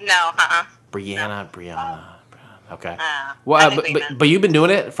 No, Brianna. Okay. Well, but you've been doing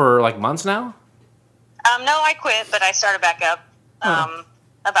it for like months now? No, I quit, but I started back up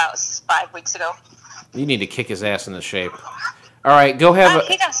about 5 weeks ago. You need to kick his ass into shape. All right, go have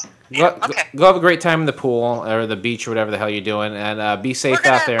he does. Go have a great time in the pool or the beach or whatever the hell you're doing, and be safe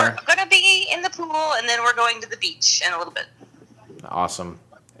out there. We're going to be in the pool, and then we're going to the beach in a little bit. Awesome.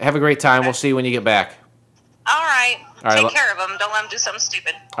 Have a great time. Okay. We'll see you when you get back. All right. Take care of them. Don't let them do something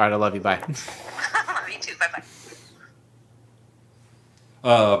stupid. All right, I love you. Bye. Love you too. Bye-bye.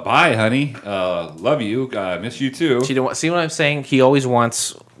 Bye, honey. Love you. Miss you too. See what I'm saying? He always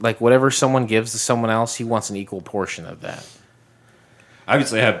wants, like, whatever someone gives to someone else, he wants an equal portion of that.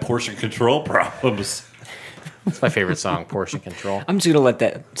 Obviously, I have portion control problems. That's my favorite song, Portion Control. I'm just going to let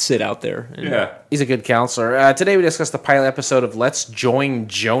that sit out there. Yeah. He's a good counselor. Today we discussed the pilot episode of Let's Join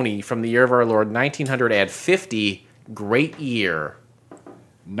Joanie from the year of our Lord, 1950. Great year.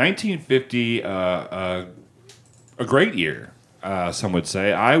 1950, a great year, some would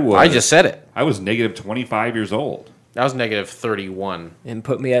say. I just said it. I was negative 25 years old. I was negative 31. And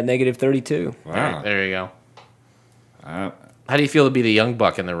put me at negative 32. Wow. There you go. How do you feel to be the young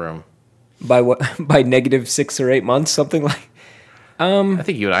buck in the room? By what? By negative 6 or 8 months, something like. I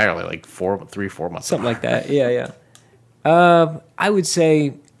think you and I are only like 4 months. Something like that. Yeah. I would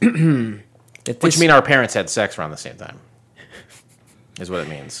say. Which mean our parents had sex around the same time. Is what it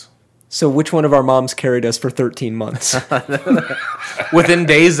means. So which one of our moms carried us for 13 months? Within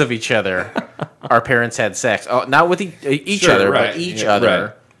days of each other, our parents had sex. Oh, not with each other, right. But each other.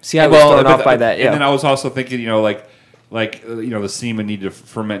 Right. See, I was thrown off by that. Yeah. And then I was also thinking, the semen need to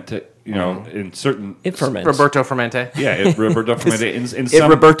ferment to, in certain. It ferments. Roberto Fermente. Yeah, Roberto Fermente.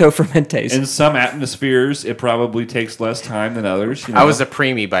 Roberto Fermentes. In some atmospheres, it probably takes less time than others. I was a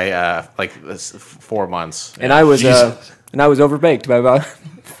preemie by 4 months. And I was overbaked by about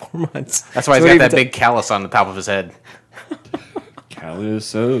 4 months. That's why he's got that big callus on the top of his head.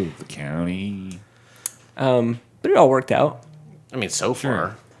 Callus of the county. But it all worked out. I mean, so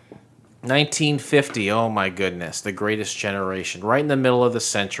far. 1950, oh my goodness, the greatest generation, right in the middle of the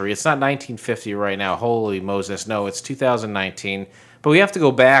century. It's not 1950 right now, holy Moses, no, it's 2019. But we have to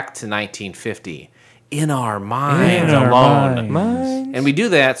go back to 1950 in our minds alone. And we do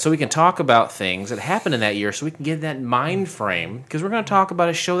that so we can talk about things that happened in that year so we can get that mind frame, because we're going to talk about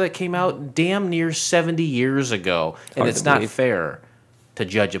a show that came out damn near 70 years ago, and it's not fair to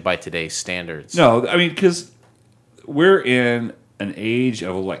judge it by today's standards. No, I mean, because we're in an age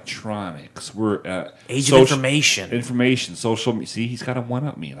of electronics. We're age of information. Information, social. See, he's got to one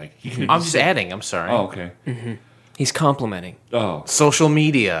up me. Like I'm just adding. I'm sorry. Oh, okay. Mm-hmm. He's complimenting. Oh, social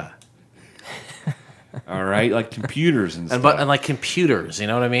media. All right, like computers and stuff. And like computers. You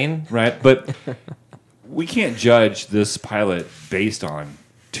know what I mean? Right, but we can't judge this pilot based on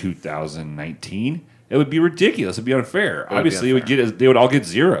 2019. It would be ridiculous. It'd be unfair. Obviously, they would all get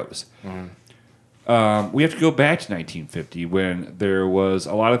zeros. Mm-hmm. We have to go back to 1950 when there was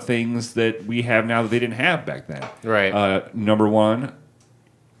a lot of things that we have now that they didn't have back then. Right. Number one,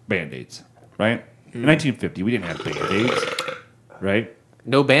 Band-Aids. Right. In 1950, we didn't have Band-Aids. Right.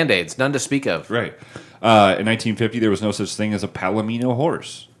 No Band-Aids, none to speak of. Right. In 1950, there was no such thing as a Palomino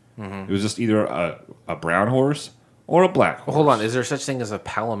horse. Mm-hmm. It was just either a brown horse or a black horse. Well, hold on. Is there such thing as a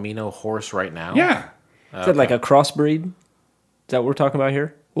Palomino horse right now? Yeah. Is that like a crossbreed? Is that what we're talking about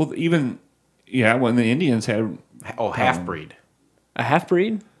here? Well, even, when the Indians had... Oh, half-breed. A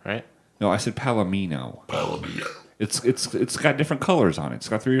half-breed? Right. No, I said Palomino. It's got different colors on it. It's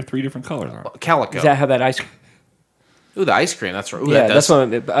got three different colors on it. Calico. Is that how that ice... Ooh, the ice cream. That's right. Ooh, yeah, that's what...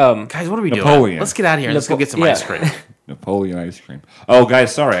 guys, what are we Napoleon. doing? Let's get out of here and let's go get some ice cream. Napoleon ice cream. Oh,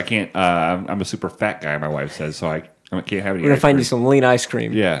 guys, sorry. I can't... I'm a super fat guy, my wife says, so I can't have any We're going to find you some lean ice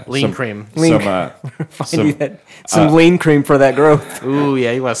cream. Yeah. Lean cream. Some lean cream for that growth. Ooh,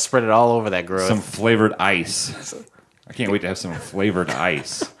 yeah, you want to spread it all over that growth. Some flavored ice. I can't wait to have some flavored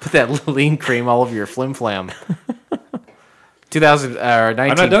ice. Put that lean cream all over your flim flam. 1950.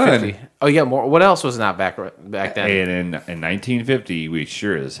 I'm not done. Oh, yeah, more. What else was not back then? And in 1950, we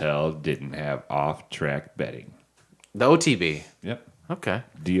sure as hell didn't have off-track betting. The OTB. Yep. Okay.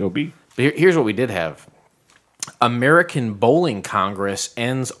 DOB. But here's what we did have. American Bowling Congress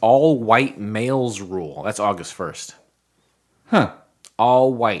ends all white males rule. That's August 1st. Huh.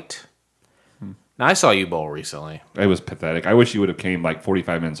 All white. Now, I saw you bowl recently. It was pathetic. I wish you would have came like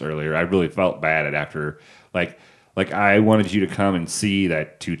 45 minutes earlier. I really felt bad after, like I wanted you to come and see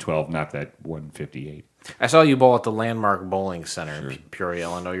that 212, not that 158. I saw you bowl at the Landmark Bowling Center in Peoria,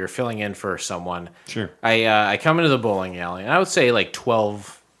 Illinois. You're filling in for someone. Sure. I come into the bowling alley, and I would say like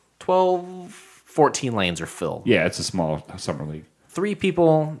 12, 14 lanes are filled. Yeah, it's a small summer league. 3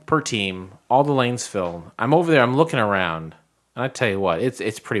 people per team, all the lanes filled. I'm over there, I'm looking around, and I tell you what,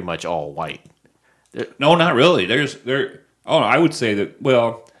 it's pretty much all white. No, not really. I would say that,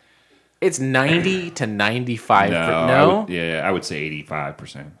 well... It's 90 to 95%. No? I would say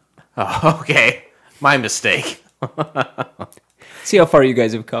 85%. Oh, okay. My mistake. See how far you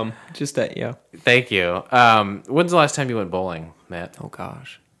guys have come. Just that, yeah. Thank you. When's the last time you went bowling, Matt? Oh,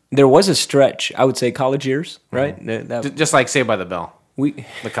 gosh. There was a stretch, I would say college years, right? Mm-hmm. Just like Saved by the Bell.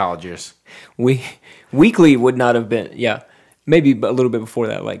 The college years. Weekly would not have been, yeah. Maybe a little bit before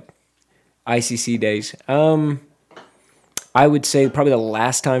that, like ICC days. I would say probably the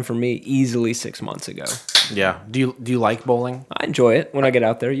last time for me, easily 6 months ago. Yeah. Do you like bowling? I enjoy it when I get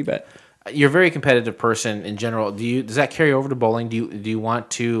out there. You bet. You're a very competitive person in general. Does that carry over to bowling? Do you want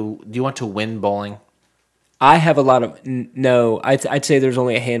to win bowling? I have a lot of no. I'd say there's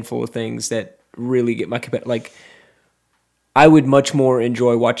only a handful of things that really get my like. I would much more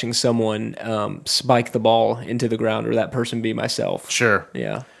enjoy watching someone spike the ball into the ground, or that person be myself. Sure.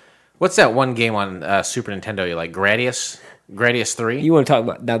 Yeah. What's that one game on Super Nintendo you like? Gradius 3? You want to talk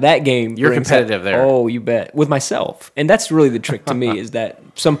about now that game? You're competitive there. Oh, you bet. With myself, and that's really the trick to me is that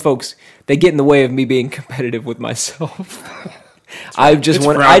some folks they get in the way of me being competitive with myself. I just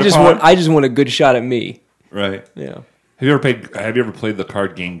want a good shot at me. Right. Yeah. Have you ever played the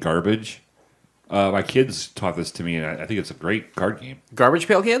card game Garbage? My kids taught this to me, and I think it's a great card game. Garbage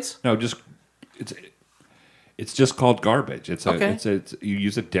Pail Kids? No, it's just called Garbage. You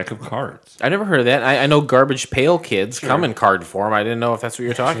use a deck of cards. I never heard of that. I know Garbage Pail Kids come in card form. I didn't know if that's what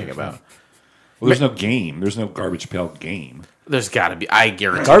you're talking about. Well, there's no game. There's no Garbage Pail game. There's got to be. I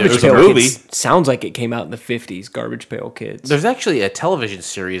guarantee. Garbage Pail Kids sounds like it came out in the 50s. Garbage Pail Kids. There's actually a television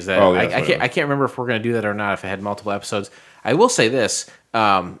series that I can't remember if we're going to do that or not. If it had multiple episodes, I will say this.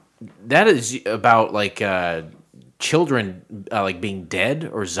 That is about like children like being dead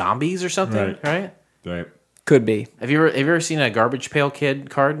or zombies or something, right? Right. Could be. Have you ever seen a Garbage Pail Kid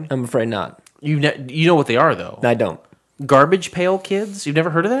card? I'm afraid not. You know what they are though. I don't. Garbage Pail Kids. You've never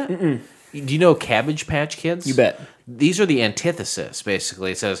heard of that? Mm-mm. Do you know Cabbage Patch Kids? You bet. These are the antithesis.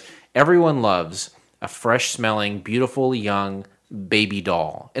 Basically, it says everyone loves a fresh-smelling, beautiful young baby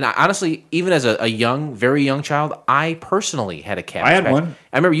doll. And honestly, even as a young, very young child, I personally had a Cabbage Patch. I had one.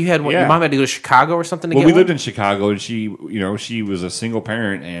 I remember you had one. Yeah. Your mom had to go to Chicago or something to get one? Well, we lived one? in Chicago, and she was a single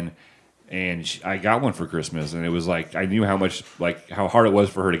parent, and I got one for Christmas, and it was like I knew how hard it was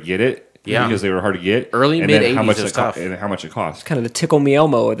for her to get it, Yeah. because they were hard to get. Early, and then mid-'80s how much was tough. and how much it cost. Kind of the Tickle Me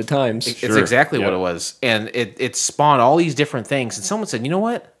Elmo of the times. It's Sure. exactly what Yep. it was. And it spawned all these different things. And someone said, you know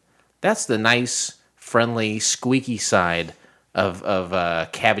what? That's the nice, friendly, squeaky side of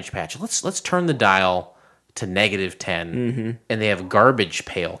Cabbage Patch. Let's turn the dial to -10, and they have Garbage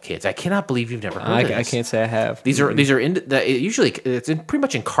Pail Kids. I cannot believe you've never heard of this. I can't say I have. These are usually it's pretty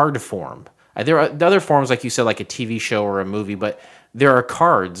much in card form. There are the other forms, like you said, like a TV show or a movie, but there are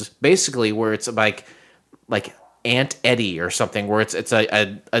cards basically where it's like Aunt Eddie or something, where it's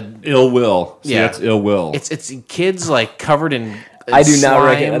a Ill will. See, Yeah. that's ill will. it's kids like covered in I do not slime.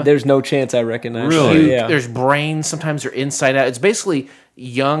 recognize. There's no chance I recognize. Really? that. Yeah. There's brains. Sometimes they're inside out. It's basically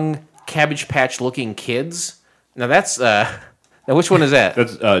young Cabbage Patch looking kids. Now that's now which one is that?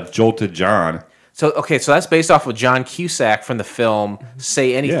 That's Jolted John. So that's based off of John Cusack from the film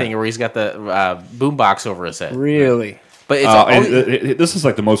Say Anything, Yeah. where he's got the boombox over his head. Really. But it's This is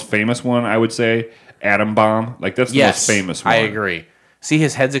like the most famous one, I would say. Atom Bomb. Like, that's the most famous one. I agree. See,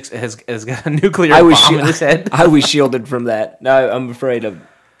 his head has got a nuclear I was bomb in his head. I was shielded from that. No, I'm afraid of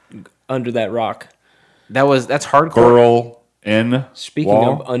under that rock. That's hardcore. Burl N. Speaking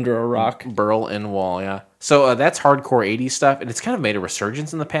Wall. of under a rock, Burl and Wall, yeah. So that's hardcore 80s stuff, and it's kind of made a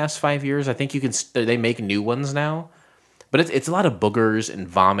resurgence in the past 5 years. I think they make new ones now, but it's a lot of boogers and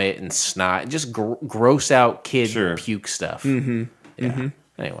vomit and snot and just gross out kid puke stuff. Mm-hmm. Yeah.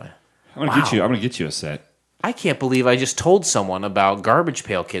 Anyway, I'm gonna get you a set. I can't believe I just told someone about Garbage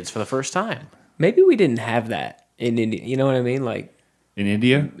Pail Kids for the first time. maybe we didn't have that in India. You know what I mean? Like In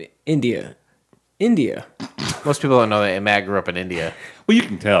India? India. Most people don't know that Matt grew up in India. Well, you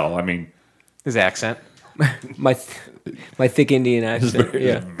can tell. I mean, His accent. My thick Indian it's accent. very,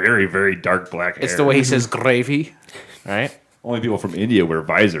 Yeah. very, very dark black hair. It's the way he says gravy, right? Only people from India wear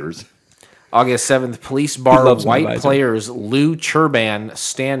visors. August 7th, police He bar loves my white visor. players Lou Churban,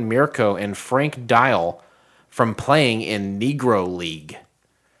 Stan Mirko, and Frank Dial from playing in Negro League.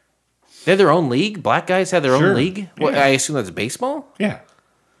 They have their own league? Black guys have their Sure. own league? Well, Yeah. I assume that's baseball? Yeah.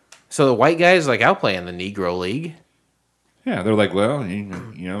 So the white guys, like, I'll play in the Negro League. Yeah, they're like, well,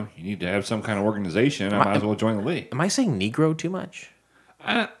 you need to have some kind of organization. I might as well join the league. Am I saying Negro too much?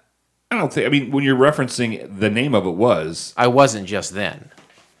 I don't think. I mean, when you're referencing the name of it was, I wasn't just then.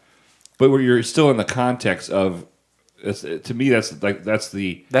 but where you're still in the context of, to me, that's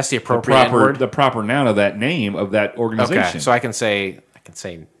the appropriate N-word? the proper noun of that name of that organization. Okay, so I can say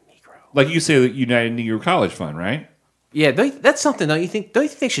Negro. Like you say, the United Negro College Fund, right? Yeah, that's something. Don't you think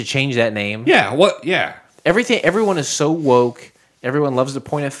they should change that name? Yeah. What? Yeah. Everyone is so woke. Everyone loves to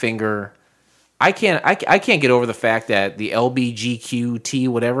point a finger. I can't get over the fact that the LBGQT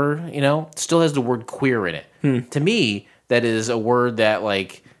whatever, still has the word queer in it. To me, that is a word that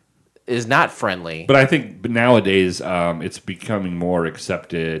like is not friendly. But I think nowadays it's becoming more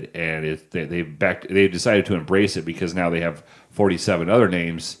accepted, and they've decided to embrace it because now they have 47 other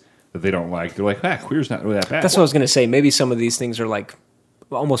names that they don't like. They're like, queer's not really that bad. That's what I was going to say. Maybe some of these things are like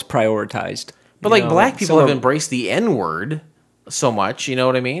almost prioritized. But like black people have embraced the N-word so much, you know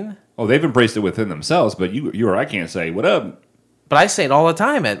what I mean? Oh, they've embraced it within themselves, but you or I can't say, what up? But I say it all the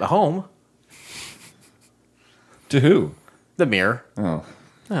time at home. To who? The mirror. Oh.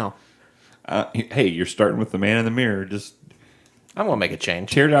 Oh. Hey, you're starting with the man in the mirror. Just I'm going to make a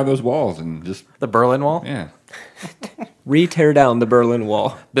change. tear down those walls and just... The Berlin Wall? Yeah. Re-tear down the Berlin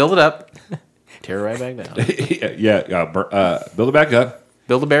Wall. Build it up. Tear it right back down. Build it back up.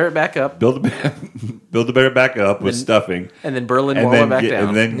 Build a Barrett back up. Build the bear back up with stuffing. And then Berlin Wall it back down.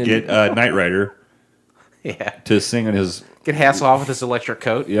 And then get Knight Rider to sing on his... Get Hasselhoff with his electric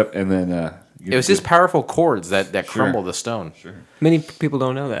coat. Yep, and then... It was his powerful chords that crumbled the stone. Sure. Many people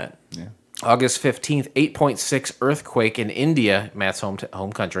don't know that. Yeah. August 15th, 8.6 earthquake in India, Matt's home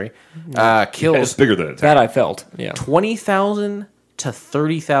country, kills It's bigger than That I felt. Yeah. 20,000 to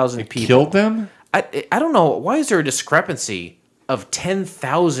 30,000 people. Killed them? I don't know. Why is there a discrepancy of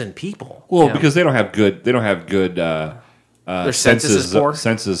 10,000 people? Well, because they don't have good... Their census is poor?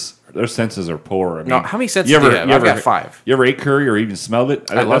 Their senses are poor. I mean, No, how many senses do you have? I've got 5. You ever ate curry or even smelled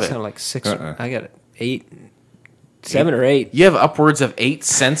it? I love it. Sound like 6. Uh-uh. I got 8, 7 or 8. You have upwards of 8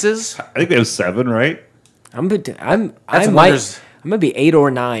 senses? I think they have 7, right? I'm gonna be 8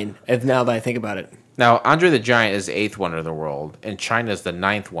 or 9. If now that I think about it. Now, Andre the Giant is the 8th wonder of the world, and China is the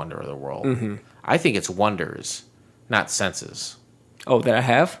 9th wonder of the world. Mm-hmm. I think it's wonders, not senses. Oh, that I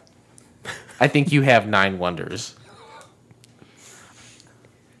have. I think you have 9 wonders.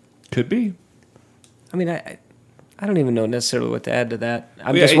 Could be. I mean, I don't even know necessarily what to add to that.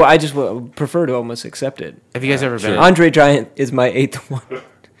 I just would prefer to almost accept it. Have you guys ever been? Andre Giant is my 8th one.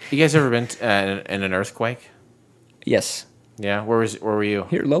 You guys ever been in an earthquake? Yes, Yeah. Where were you?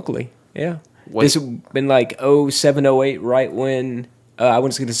 here locally. Yeah. What- This had been like 07, 08, right when, I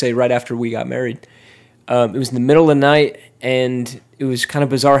was going to say right after we got married. It was in the middle of the night, and it was kind of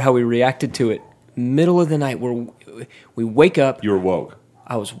bizarre how we reacted to it. Middle of the night, where we wake up. You were woke.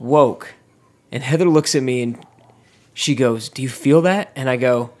 I was woke, and Heather looks at me, and she goes, "Do you feel that?" And I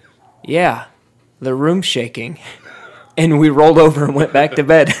go, "Yeah, the room's shaking." And we rolled over and went back to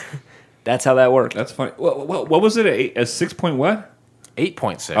bed. That's how that worked. That's funny. What was it? A 6 point what?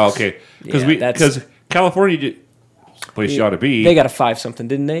 8.6. Oh, okay. Because California, place you ought to be. They got a 5 something,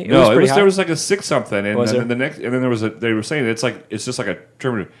 didn't they? There was like a 6 something, and Was then there? there was they were saying it's just like a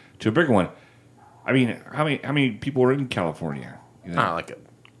term to a bigger one. I mean, how many people were in California? You know? Like a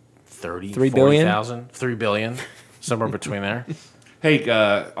 30, 3 billion? 40,000, 3 billion, somewhere between there. Hey,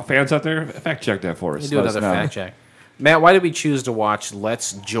 fans out there, fact check that for us. Do another fact check. Matt, why did we choose to watch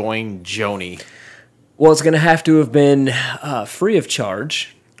Let's Join Joanie? Well, it's going to have to have been free of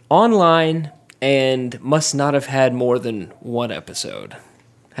charge, online, and must not have had more than 1 episode.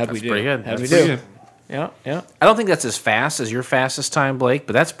 How'd we do? Pretty good. How'd we That's do? pretty good. Yeah. I don't think that's as fast as your fastest time, Blake,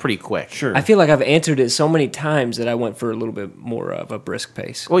 but that's pretty quick. Sure. I feel like I've answered it so many times that I went for a little bit more of a brisk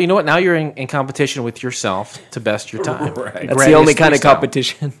pace. Well, you know what? Now you're in competition with yourself to best your time. Right. That's Brad the only is kind of freestyle.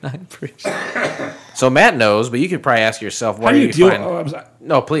 competition I appreciate. So Matt knows, but you could probably ask yourself, How why do do you you deal? find... Oh, I'm sorry.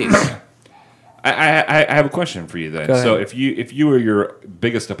 No, please. I have a question for you then. Go ahead. So if you were your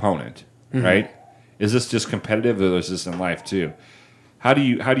biggest opponent, Mm-hmm. right? Is this just competitive, or is this in life too? How do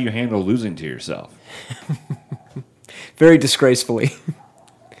you handle losing to yourself? Very disgracefully.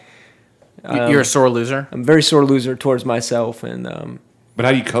 You're a sore loser? I'm a very sore loser towards myself, and But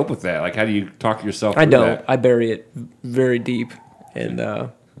how do you cope with that? Like, how do you talk yourself? I through don't. that? I bury it very deep, and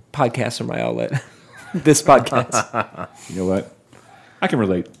podcasts are my outlet. This podcast. You know what? I can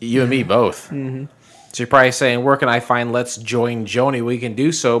relate. You and me both. Mm-hmm. So you're probably saying, where can I find Let's Join Joanie? We can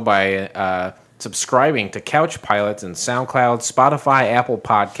do so by subscribing to Couch Pilots and SoundCloud, Spotify, Apple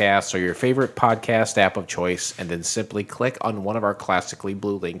Podcasts, or your favorite podcast app of choice, and then simply click on one of our classically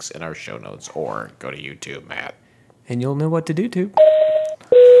blue links in our show notes, or go to YouTube, Matt. And you'll know what to do, too.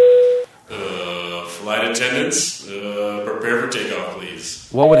 Flight attendants, prepare for takeoff, please.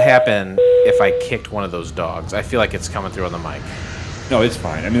 What would happen if I kicked one of those dogs? I feel like it's coming through on the mic. No, it's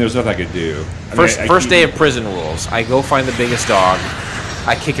fine. I mean, there's nothing I could do. First day of prison rules. I go find the biggest dog.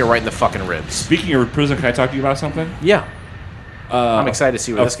 I kick it right in the fucking ribs. Speaking of prison, can I talk to you about something? Yeah. I'm excited to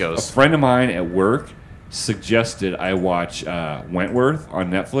see where this A goes. friend of mine at work suggested I watch Wentworth on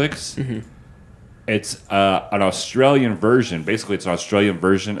Netflix. Mm-hmm. It's an Australian version. Basically, it's an Australian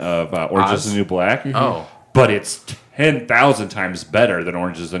version of Orange is the New Black. Mm-hmm. Oh. But it's 10,000 times better than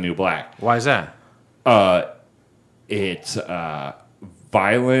Orange is the New Black. Why is that? It's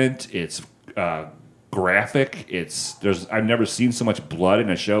violent. It's graphic. I've never seen so much blood in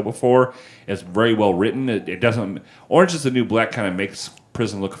a show before. It's very well written. It doesn't. Orange is the New Black kind of makes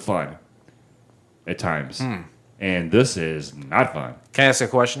prison look fun at times, and this is not fun. Can I ask a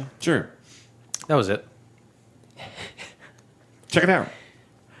question? Sure, That was it. check it out.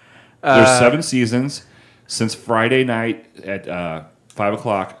 There's 7 seasons. Since Friday night at 5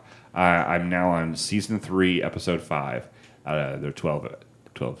 o'clock, I'm now on season 3, episode 5. There are 12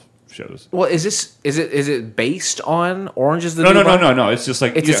 shows. Well, is it based on Orange is the New Black? No. It's just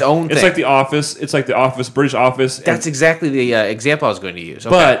like It's its own It's thing. like The Office. It's like The Office, British Office. That's exactly the example I was going to use.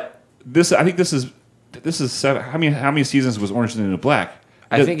 Okay. But I think this is 7. How many seasons was Orange is the New Black?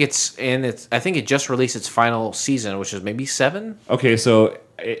 I think it just released its final season, which is maybe 7. Okay, so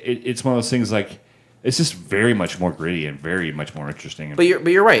it's one of those things like it's just very much more gritty and very much more interesting. But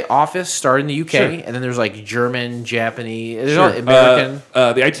you're right. Office started in the UK, Sure. and then there's like German, Japanese, there's Sure. all American.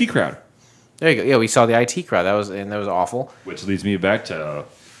 The IT Crowd, There you go. Yeah, we saw the IT Crowd. That was awful. which leads me back to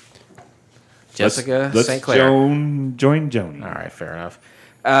Jessica let's St. Clair. join Joanie. All right, fair enough.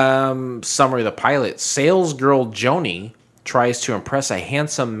 Summary of the pilot. Sales girl Joanie tries to impress a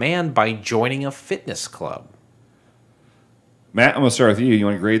handsome man by joining a fitness club. Matt, I'm gonna start with you. You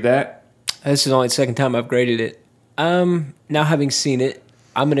want to grade that? This is only the second time I've graded it. Now having seen it,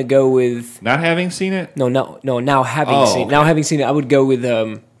 I'm going to go with... Not having seen it? No, now having Oh, seen okay. Now having seen it, I would go with...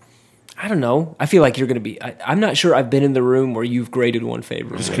 I don't know. I feel like you're going to be... I'm not sure I've been in the room where you've graded one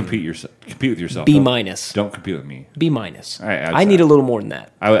favorite. Just compete with yourself. B Don't- minus. Don't compete with me. B minus. All right, I need a little more than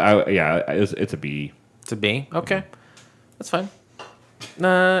that. It's a B. To B? Okay. That's fine.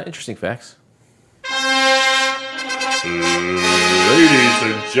 Interesting facts. Ladies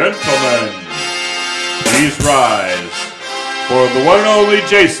and gentlemen, please rise for the one and only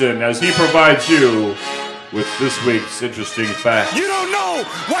Jason as he provides you with this week's interesting facts. You don't know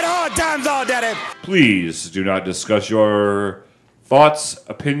what hard times are, Daddy. Please do not discuss your thoughts,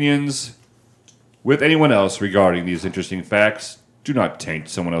 opinions with anyone else regarding these interesting facts. Do not taint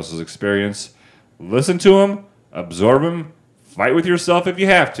someone else's experience. Listen to them, absorb them, fight with yourself if you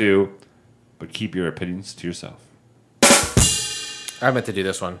have to, but keep your opinions to yourself. I meant to do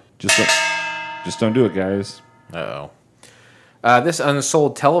this one. Just don't do it, guys. Uh-oh. This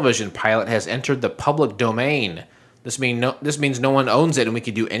unsold television pilot has entered the public domain. This means no one owns it, and we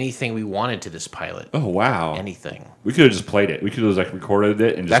could do anything we wanted to this pilot. Oh, wow. Anything. We could have just played it. We could have like recorded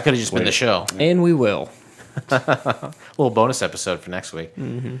it. That could have just been the show. And we will. A little bonus episode for next week.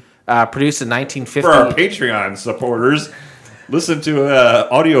 Mm-hmm. Produced in 1950. For our Patreon supporters, listen to an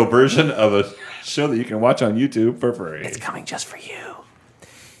audio version of a show that you can watch on YouTube for free. It's coming just for you.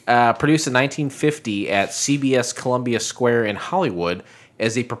 Produced in 1950 at CBS Columbia Square in Hollywood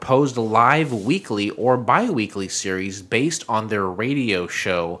as a proposed live weekly or bi-weekly series based on their radio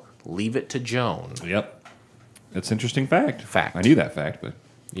show, Leave It to Joan. Yep. That's an interesting fact. Fact. I knew that fact, but...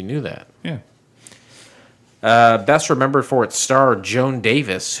 You knew that. Yeah. Best remembered for its star, Joan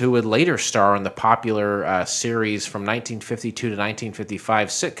Davis, who would later star in the popular series from 1952 to 1955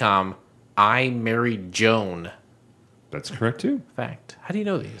 sitcom, I Married Joan. That's correct, too. Fact. How do you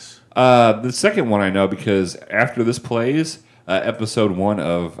know these? The second one I know because after this plays, episode 1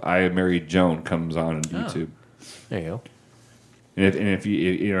 of I Married Joan comes on YouTube. There you go. And if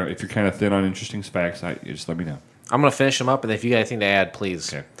you're kind of thin on interesting facts, just let me know. I'm going to finish them up, and if you got anything to add,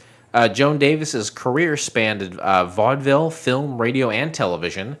 please. Okay. Joan Davis's career spanned vaudeville, film, radio, and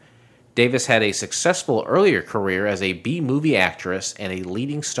television. Davis had a successful earlier career as a B-movie actress and a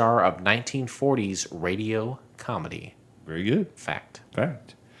leading star of 1940s radio comedy. Very good. Fact.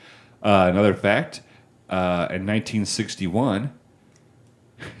 Another fact, in 1961,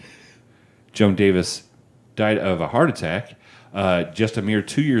 Joan Davis died of a heart attack. Just a mere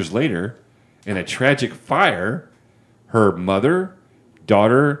 2 years later, in a tragic fire, her mother,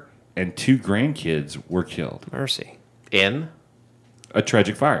 daughter, and 2 grandkids were killed. Mercy. In? A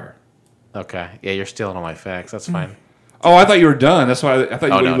tragic fire. Okay. Yeah, you're stealing all my facts. That's fine. Oh, I thought you were done. That's why I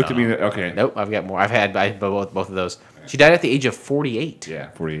thought you looked at me. Okay. Nope, I've got more. I had both of those. She died at the age of 48. Yeah,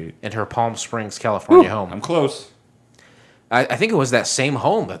 48. In her Palm Springs, California home. I'm close. I think it was that same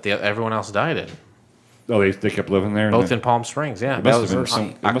home that everyone else died in. Oh, they kept living there? Both in Palm Springs, yeah. It must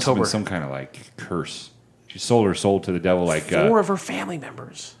have been some kind of like curse. She sold her soul to the devil. Like 4 of her family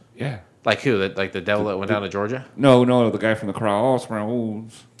members. Yeah. Like who? Like the devil that went down to Georgia? No, the guy from the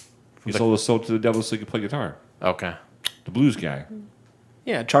Crossroads. He sold his soul to the devil so he could play guitar. Okay. The blues guy.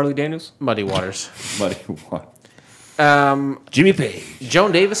 Yeah, Charlie Daniels. Muddy Waters. Muddy Waters. Jimmy Page.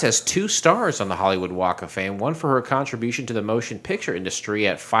 Joan Davis has 2 stars on the Hollywood Walk of Fame, one for her contribution to the motion picture industry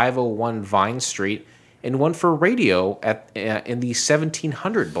at 501 Vine Street, and one for radio in the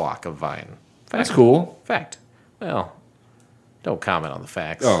 1700 block of Vine. Fact. That's cool. Fact. Well, don't comment on the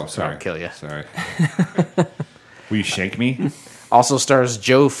facts. Oh, sorry. I'll kill you. Sorry. Will you shank me? Also stars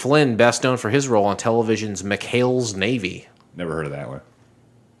Joe Flynn, best known for his role on television's McHale's Navy. Never heard of that one.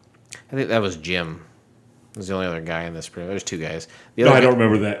 I think that was Jim. Was the only other guy in this. There's 2 guys. I don't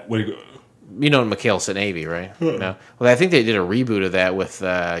remember that. You know McHale's Navy, right? No. Well, I think they did a reboot of that with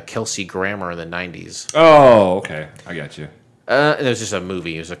Kelsey Grammer in the 90s. Oh, okay. I got you. It was just a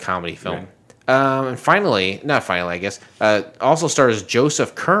movie. It was a comedy film. Right. And finally, I guess, also stars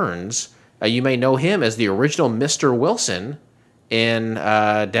Joseph Kearns. You may know him as the original Mr. Wilson in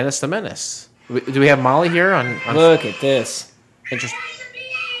Dennis the Menace. Do we have Molly here? On Look at this. Interesting.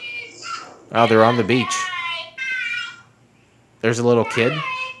 Oh, they're on the beach. There's a little kid.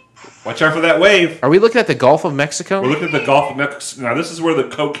 Watch out for that wave. Are we looking at the Gulf of Mexico? We're looking at the Gulf of Mexico. Now, this is where the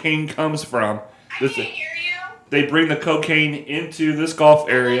cocaine comes from. I can't hear you. They bring the cocaine into this Gulf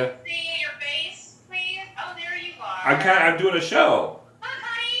area. See your face, please. Oh, there you are. I'm doing a show. Look,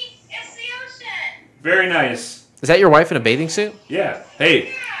 honey, it's the ocean. Very nice. Is that your wife in a bathing suit? Yeah.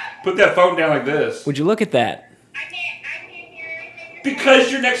 Hey, put that phone down like this. Would you look at that? I can't hear anything.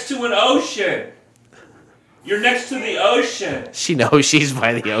 Because you're next to an ocean. You're next to the ocean. She knows she's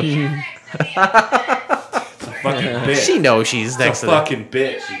by the ocean. It's a fucking bitch. She knows she's next to the fucking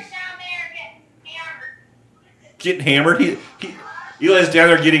bitch. Getting hammered? Eli's down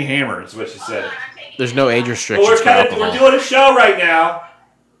there getting hammered, is what she said. There's no age restrictions. We're doing a show right now.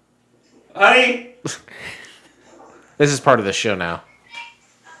 Honey? This is part of the show now.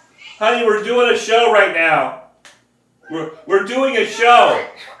 Honey, we're doing a show right now. We're doing a show.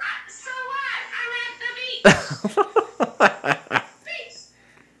 So what? I'm at the beach. Beach.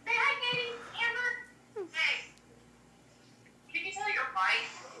 Say hi, Katie. Amber. Hey. Can you tell your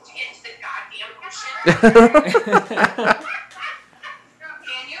wife to get into the goddamn ocean?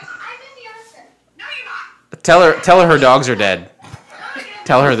 Can you? I'm in the ocean. No, you're not. Tell her her dogs are dead.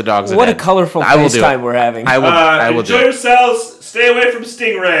 Tell her the dogs are What dead. a colorful I will do FaceTime it. we're having. I will enjoy do it. yourselves. Stay away from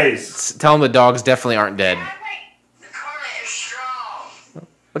stingrays. Tell them the dogs definitely aren't dead.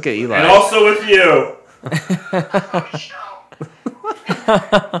 Look at Eli. And also with you.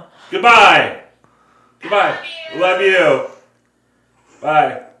 Goodbye. Goodbye. Love you.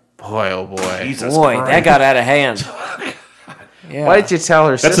 Bye. Boy, oh boy. Jesus Boy, Christ. that got out of hand. Yeah. Why did you tell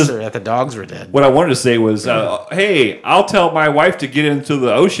her That's sister that the dogs were dead? What I wanted to say was, hey, I'll tell my wife to get into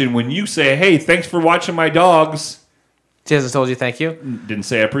the ocean when you say, hey, thanks for watching my dogs. She hasn't told you thank you? Didn't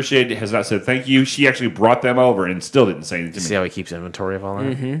say I appreciate it, has not said thank you. She actually brought them over and still didn't say anything to me. See how he keeps inventory of all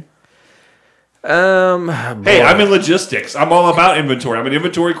that? Mm-hmm. Hey, I'm in logistics. I'm all about inventory. I'm an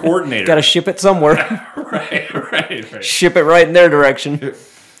inventory coordinator. Got to ship it somewhere. right. Ship it right in their direction.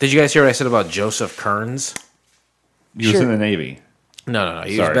 Did you guys hear what I said about Joseph Kearns? He was in the Navy. No.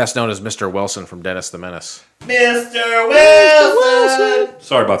 He Sorry. was best known as Mr. Wilson from Dennis the Menace. Mr. Wilson.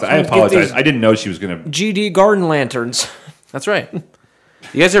 Sorry about that. I Get apologize. these- I didn't know she was going to. GD Garden Lanterns. That's right.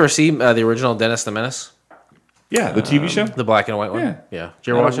 You guys ever see the original Dennis the Menace? Yeah, the TV show? The black and white one? Yeah. Did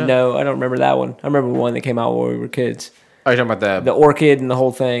you ever watch it? No, I don't remember that one. I remember one that came out when we were kids. Oh, you're talking about The orchid and the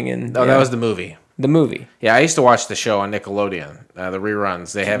whole thing. And that was the movie. the movie. Yeah, I used to watch the show on Nickelodeon, the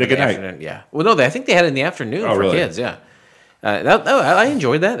reruns. They have it in Nick the at Night. afternoon. Yeah. Well, no, I think they had it in the afternoon for really? kids. Yeah. I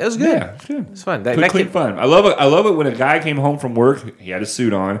enjoyed that. It was good. Yeah, it's good. It's fun. Clean fun. I love it when a guy came home from work, he had a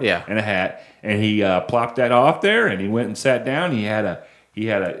suit on and a hat, and he plopped that off there, and he went and sat down. He had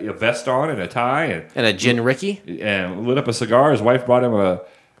a vest on and a tie and a gin Ricky. And lit up a cigar. His wife brought him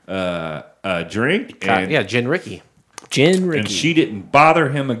a drink. Gin Ricky. Gin Ricky. And she didn't bother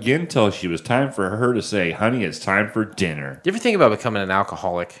him again till she was time for her to say, honey, it's time for dinner. Do you ever think about becoming an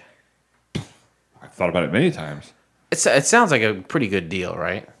alcoholic? I've thought about it many times. It sounds like a pretty good deal,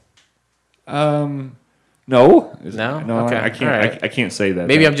 right? No. Okay. I can't. All right. I can't say that.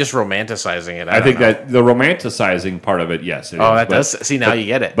 Maybe I'm just romanticizing it. I think don't know. that the romanticizing part of it, yes. It Oh, is, that does. See, now you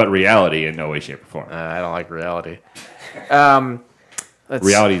get it. But reality, in no way, shape, or form. I don't like reality.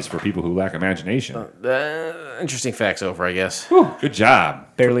 Reality is for people who lack imagination. Interesting facts over, I guess. Whew, good job.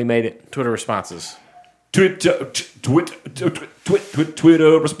 Barely made it. Twitter responses. Twitter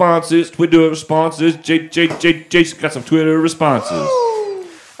responses. Jason got some Twitter responses.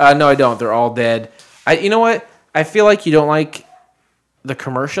 No, I don't. They're all dead. You know what? I feel like you don't like the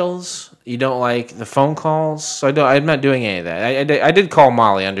commercials. You don't like the phone calls. So I'm not doing any of that. I did call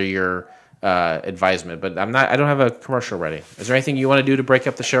Molly under your advisement, but I'm not. I don't have a commercial ready. Is there anything you want to do to break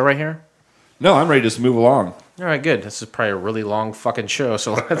up the show right here? No, I'm ready to just move along. All right, good. This is probably a really long fucking show,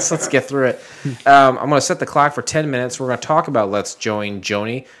 so let's get through it. I'm going to set the clock for 10 minutes. We're going to talk about Let's Join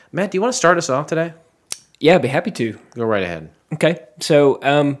Joanie. Matt, do you want to start us off today? Yeah, I'd be happy to. Go right ahead. Okay, so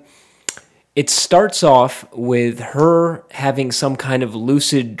it starts off with her having some kind of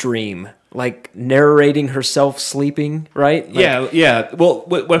lucid dream, like narrating herself sleeping, right? Like, yeah. Well,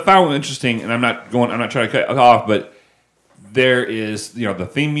 what I found interesting, and I'm not trying to cut it off, but there is the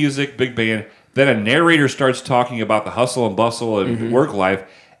theme music, big band. Then a narrator starts talking about the hustle and bustle and work life,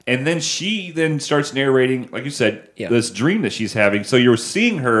 and then she starts narrating, like you said, this dream that she's having. So you're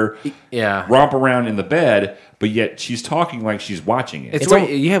seeing her romp around in the bed, but yet she's talking like she's watching it. It's where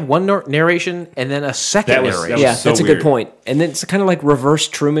you have one narration and then a second narration. That's a good point. And then it's kind of like reverse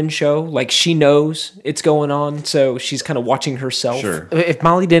Truman Show. Like she knows it's going on, so she's kind of watching herself. Sure. If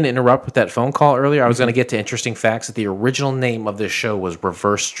Molly didn't interrupt with that phone call earlier, I was going to get to interesting facts that the original name of this show was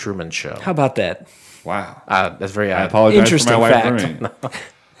Reverse Truman Show. How about that? Wow. That's very I apologize interesting for my wife fact.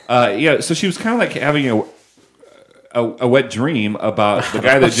 ruining. So she was kind of like having a wet dream about the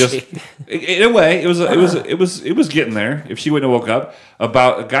guy that just in a way it was getting there if she wouldn't have woke up,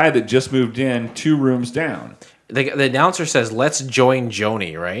 about a guy that just moved in 2 rooms down. The announcer says, "Let's join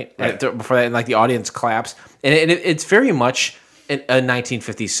Joanie," right? Before that, and like the audience claps, and it's very much a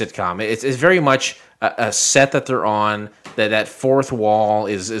 1950s sitcom. It's very much a set that they're on. That fourth wall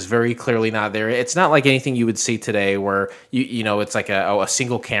is very clearly not there. It's not like anything you would see today, where it's like a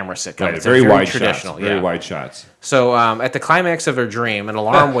single camera sitcom. Right, It's very wide traditional, shots. Very wide shots. So at the climax of her dream, an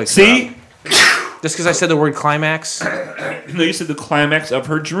alarm wakes see? her up. Just because I said the word climax? No, you said the climax of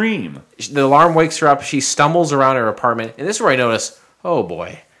her dream. The alarm wakes her up. She stumbles around her apartment. And this is where I notice, oh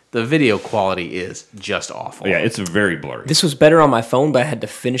boy, the video quality is just awful. Yeah, it's very blurry. This was better on my phone, but I had to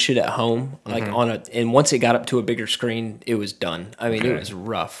finish it at home. And once it got up to a bigger screen, it was done. I mean, it was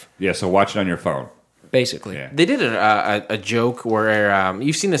rough. Yeah, so watch it on your phone. Basically. Yeah. They did a joke where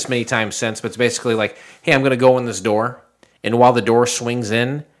you've seen this many times since, but it's basically like, hey, I'm going to go in this door. And while the door swings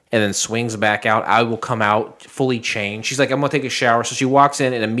in, and then swings back out, I will come out fully changed. She's like, I'm going to take a shower. So she walks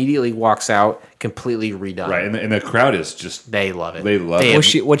in and immediately walks out completely redone. Right, and the crowd is just... They love it. They love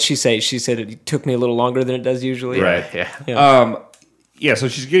it. What'd she say? She said it took me a little longer than it does usually. Right. Yeah. Yeah, so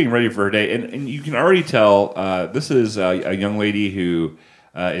she's getting ready for her day, and you can already tell this is a young lady who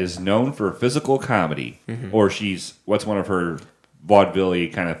is known for physical comedy, or she's what's one of her vaudeville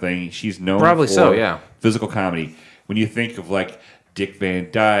kind of thing. She's known Probably for so, yeah. physical comedy. When you think of like Dick Van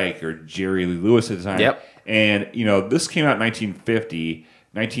Dyke or Jerry Lee Lewis at the time, Yep. And this came out in 1950.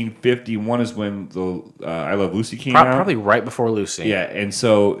 1951 is when the I Love Lucy came out. Probably right before Lucy. Yeah, and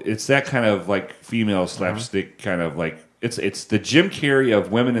so it's that kind of like female slapstick kind of like it's the Jim Carrey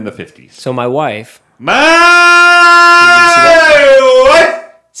of women in the 50s. So my wife.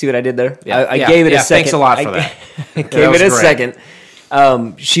 See what I did there? Yeah. I gave it a second. Thanks a lot for that. I gave it a second.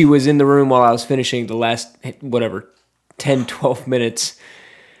 She was in the room while I was finishing the last, 10, 12 minutes.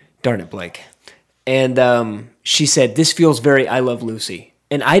 Darn it, Blake. And she said, this feels very I Love Lucy.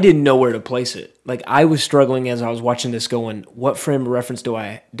 And I didn't know where to place it. Like, I was struggling as I was watching this going, what frame of reference do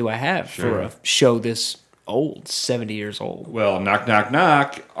I have for a show this old, 70 years old? Well, knock, knock,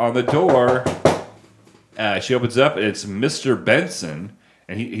 knock on the door. She opens up, and it's Mr. Benson.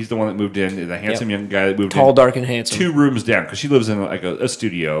 And he's the one that moved in, the handsome young guy that moved in. Tall, dark, and handsome. 2 rooms down, because she lives in like a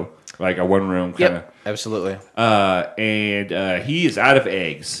studio, like a one-room kind of. Yep, absolutely. And he is out of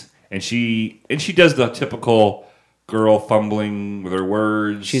eggs. And she does the typical girl fumbling with her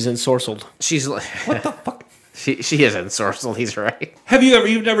words. She's ensorcelled. She's like, what the fuck? She is ensorcelled, he's right. Have you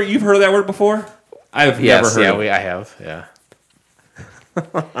ever, you've heard of that word before? I've never heard of it. I have,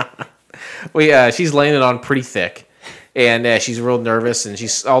 yeah. She's laying it on pretty thick. And she's real nervous, and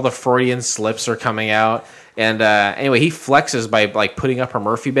all the Freudian slips are coming out. And anyway, he flexes by like putting up her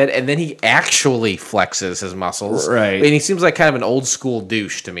Murphy bed, and then he actually flexes his muscles. Right. And he seems like kind of an old school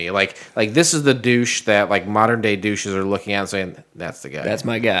douche to me. Like this is the douche that like modern day douches are looking at and saying, "That's the guy. That's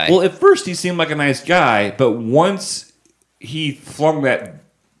my guy." Well, at first he seemed like a nice guy, but once he flung that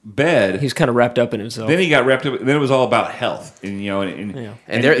bed, he's kind of wrapped up in himself. Then he got wrapped up. Then it was all about health, and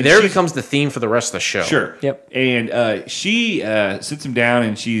and there becomes the theme for the rest of the show. Sure. Yep. And she sits him down,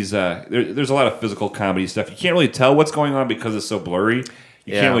 and she's there's a lot of physical comedy stuff. You can't really tell what's going on because it's so blurry.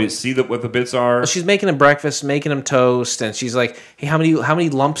 You can't really see what the bits are. Well, she's making him breakfast, making him toast, and she's like, "Hey, how many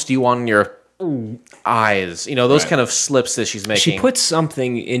lumps do you want in your eyes?" Those kind of slips that she's making. She puts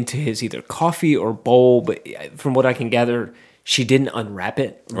something into his either coffee or bowl, but from what I can gather, she didn't unwrap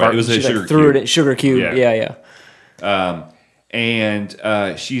it. Right, it was a sugar cube. Threw it in sugar cube. Yeah.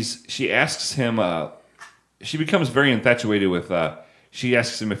 And she asks him. She becomes very infatuated with. She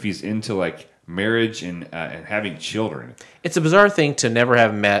asks him if he's into like marriage and having children. It's a bizarre thing to never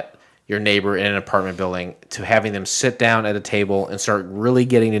have met your neighbor in an apartment building, to having them sit down at a table and start really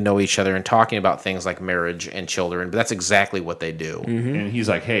getting to know each other and talking about things like marriage and children. But that's exactly what they do. Mm-hmm. And he's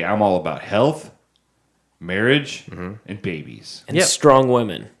like, "Hey, I'm all about health, marriage, and babies, and strong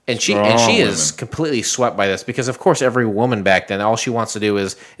women." And she is completely swept by this because, of course, every woman back then, all she wants to do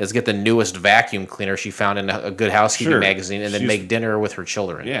is get the newest vacuum cleaner she found in a Good Housekeeping magazine, and then make dinner with her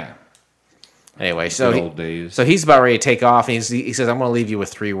children. Yeah. Anyway, old days. So he's about ready to take off, and he says, "I'm going to leave you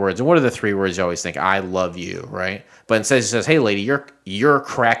with 3 words." And what are the 3 words you always think? I love you, right? But instead he says, "Hey, lady, you're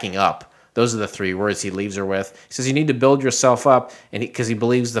cracking up." Those are the 3 words he leaves her with. He says you need to build yourself up, and because he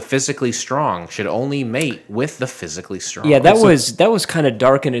believes the physically strong should only mate with the physically strong. Yeah, that was kind of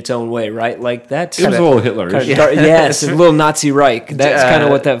dark in its own way, right? Like that's it was a little Hitler. Yes, a little Nazi Reich. That's kind of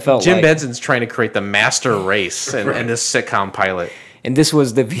what that felt Jim like. Benson's trying to create the master race in this sitcom pilot. And this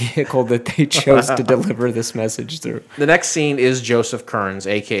was the vehicle that they chose to deliver this message through. The next scene is Joseph Kearns,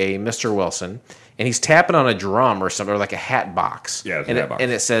 a.k.a. Mr. Wilson, and he's tapping on a drum or something, or like a hat box. Yeah, it's a hat box.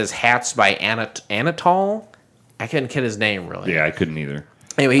 And it says Hats by Anatol. I couldn't get his name, really. Yeah, I couldn't either.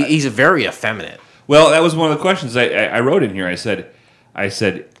 Anyway, he's very effeminate. Well, that was one of the questions I wrote in here. I said,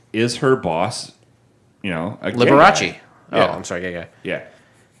 is her boss, a Liberace. gay guy? Oh, Yeah. I'm sorry, gay guy. Yeah.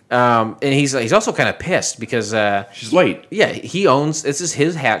 And he's also kind of pissed because she's late. Yeah, he owns this is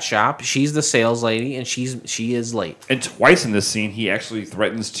his hat shop. She's the sales lady, and she is late. And twice in this scene, he actually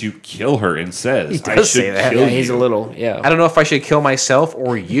threatens to kill her and says, He does "I should say that. kill Yeah, he's you." a little, I don't know if I should kill myself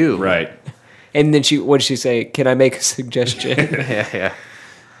or you. Right. And then what did she say? Can I make a suggestion?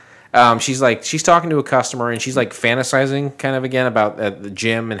 Yeah. She's talking to a customer, and she's like fantasizing kind of again about the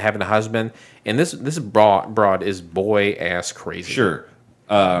gym and having a husband. And this broad is boy ass crazy. Sure.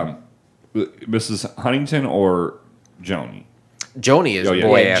 Mrs. Huntington or Joanie? Joanie is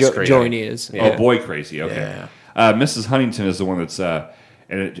boy ass crazy. Joanie is. Yeah. Oh, boy crazy. Okay. Yeah. Mrs. Huntington is the one that's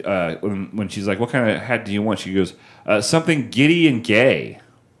when she's like, "What kind of hat do you want?" She goes, "Something giddy and gay."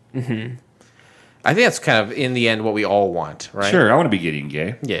 Mm-hmm. I think that's kind of, in the end, what we all want, right? Sure, I want to be getting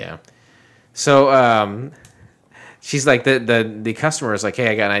gay. Yeah. So she's like, the customer is like, hey,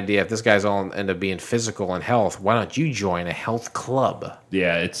 I got an idea. If this guy's all end up being physical and health, why don't you join a health club?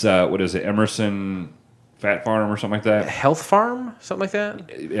 Yeah, it's, what is it, Emerson Fat Farm or something like that? Health Farm? Something like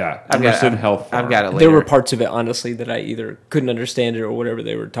that? Yeah, Emerson Health Farm. I've got it later. There were parts of it, honestly, that I either couldn't understand it or whatever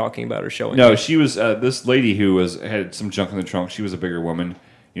they were talking about or showing. No, she was, this lady who had some junk in the trunk, she was a bigger woman.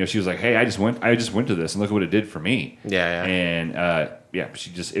 You know, she was like, hey, I just went to this, and look what it did for me. Yeah. And,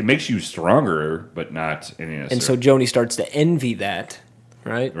 it makes you stronger, but not any necessary. And so Joanie starts to envy that,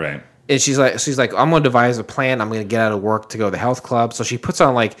 right? Right. And she's like, I'm going to devise a plan. I'm going to get out of work to go to the health club. So she puts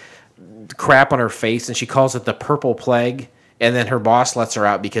on, like, crap on her face, and she calls it the purple plague. And then her boss lets her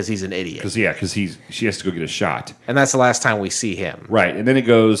out because he's an idiot. Because she has to go get a shot. And that's the last time we see him. Right, and then it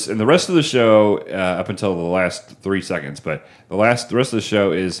goes, and the rest of the show, up until the last 3 seconds, but the rest of the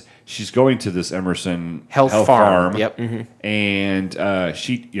show is she's going to this Emerson Health Farm. Yep. Mm-hmm. And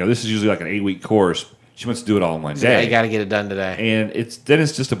she, this is usually like an 8-week course. She wants to do it all in one day. Yeah, you got to get it done today. And it's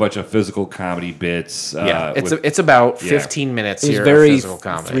just a bunch of physical comedy bits. It's about 15 minutes here. It's very of physical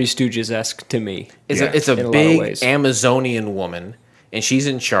comedy. Three Stooges-esque to me. It's a big Amazonian woman, and she's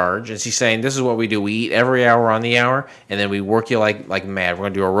in charge, and she's saying, this is what we do. We eat every hour on the hour, and then we work you like mad. We're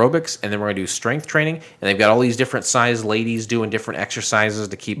going to do aerobics, and then we're going to do strength training, and they've got all these different sized ladies doing different exercises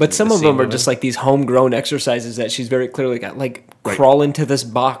to keep. But some of them are just like these homegrown exercises that she's very clearly got, like crawl into this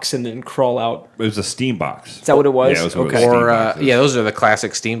box and then crawl out. It was a steam box. Is that what it was? Yeah, it was okay. Or those are the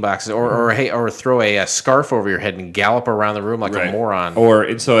classic steam boxes. Or throw a scarf over your head and gallop around the room like a moron.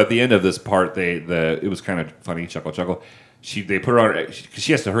 And so at the end of this part, it was kind of funny, chuckle. They put her on because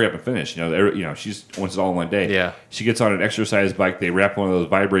she has to hurry up and finish. She's wants it all in one day. Yeah. She gets on an exercise bike. They wrap one of those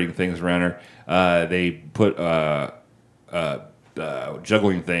vibrating things around her. They put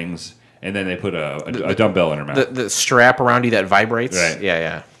juggling things, and then they put a dumbbell in her mouth. The strap around you that vibrates. Right.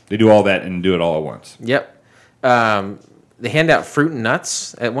 Yeah. They do all that and do it all at once. Yep. They hand out fruit and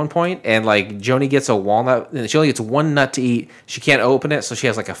nuts at one point, and like Joanie gets a walnut, and she only gets one nut to eat. She can't open it, so she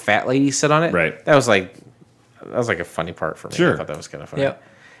has like a fat lady sit on it. Right. That was like a funny part for me. Sure. I thought that was kind of funny. Yep.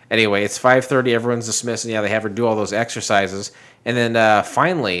 Anyway, it's 5:30. Everyone's dismissed, and they have her do all those exercises. And then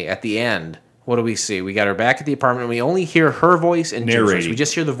finally, at the end, what do we see? We got her back at the apartment, and we only hear her voice and Jim's voice. We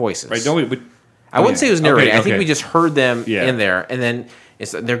just hear the voices. Right? I wouldn't say it was narrating. Okay. I think we just heard them in there, and then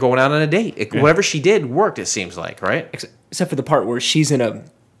they're going out on a date. Whatever she did worked. It seems like, right? Except for the part where she's in a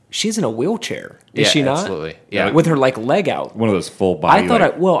wheelchair. Is she not? Absolutely. Yeah. With her leg out. One of those full body. I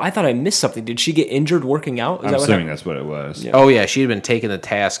thought I missed something. Did she get injured working out? I'm assuming that's what it was. Yeah. Oh yeah, she had been taking the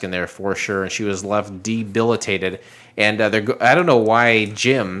task in there for sure, and she was left debilitated. And I don't know why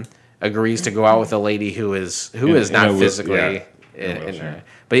Jim agrees to go out with a lady who is not physically.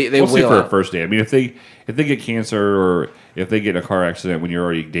 But they will for a first date. I mean, if they get cancer or if they get in a car accident when you're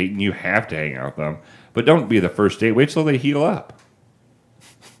already dating, you have to hang out with them. But don't be the first date. Wait till they heal up.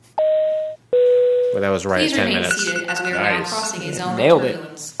 Well, that was right at 10 minutes. Seated as we are now crossing a zone Nailed it.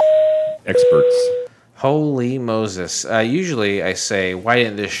 Experts. Holy Moses. Usually I say, why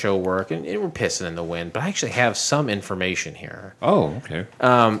didn't this show work? And we're pissing in the wind, but I actually have some information here. Oh, okay.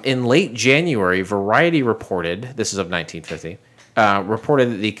 In late January, Variety reported, this is of 1950,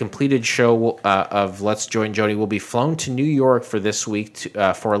 reported that the completed show of Let's Join Joanie will be flown to New York for this week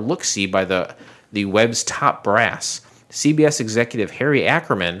for a look-see by the web's top brass. CBS executive Harry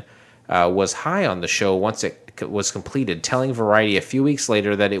Ackerman was high on the show once it was completed, telling Variety a few weeks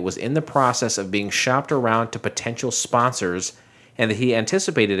later that it was in the process of being shopped around to potential sponsors and that he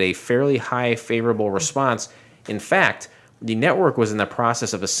anticipated a fairly high favorable response. In fact, the network was in the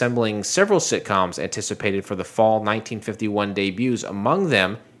process of assembling several sitcoms anticipated for the fall 1951 debuts, among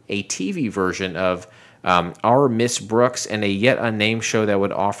them a TV version of Our Miss Brooks and a yet unnamed show that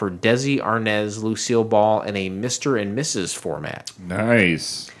would offer Desi Arnaz, Lucille Ball in a Mr. and Mrs. format.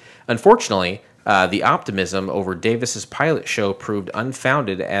 Nice. Unfortunately, the optimism over Davis's pilot show proved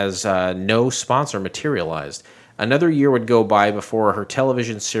unfounded as no sponsor materialized. Another year would go by before her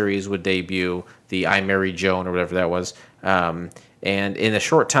television series would debut, the I Married Joan or whatever that was, and in a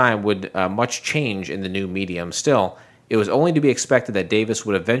short time would much change in the new medium. Still, it was only to be expected that Davis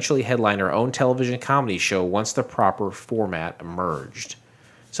would eventually headline her own television comedy show once the proper format emerged.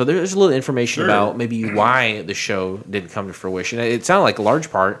 So there's a little information about maybe why the show didn't come to fruition. It sounded like a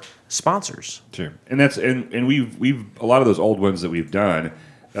large part sponsors. Sure, and we've a lot of those old ones that we've done.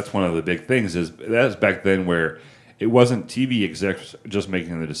 That's one of the big things is that was back then where it wasn't TV execs just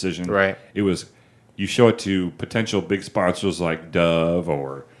making the decision. Right. It was you show it to potential big sponsors like Dove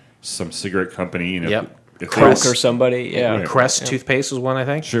or some cigarette company. Yep. Coke or somebody. Yeah, Right. Crest toothpaste was one, I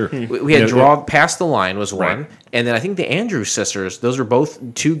think. Sure. We had Past the Line was one, Right. and then I think the Andrews Sisters. Those are both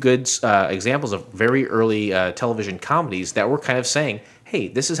two good examples of very early television comedies that were kind of saying, "Hey,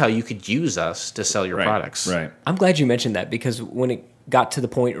 this is how you could use us to sell your products." Right. I'm glad you mentioned that because when it got to the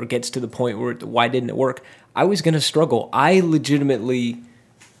point or gets to the point where why didn't it work, I was going to struggle. I legitimately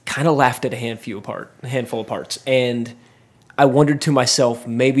kind of laughed at a handful of parts, and I wondered to myself,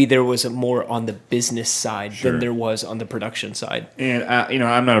 maybe there was more on the business side than there was on the production side. And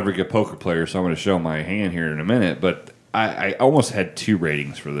I'm not a very good poker player, so I'm going to show my hand here in a minute. But I almost had two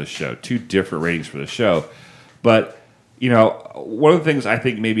ratings for this show, two different ratings for the show. But one of the things I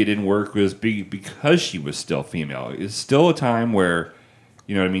think maybe it didn't work was because she was still female. It's still a time where,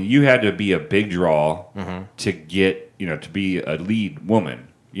 you had to be a big draw to get, to be a lead woman.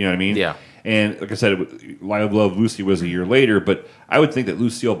 You know what I mean? Yeah. And like I said, I Love Lucy was a year later, but I would think that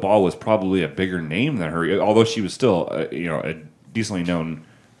Lucille Ball was probably a bigger name than her, although she was still, a decently known,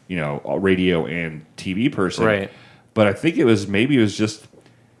 radio and TV person. Right. But I think it was just,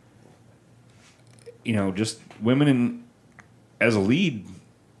 just women as a lead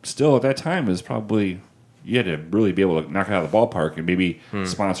still at that time is probably, you had to really be able to knock it out of the ballpark and maybe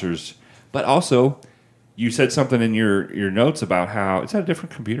sponsors. But also, you said something in your notes about how, is that a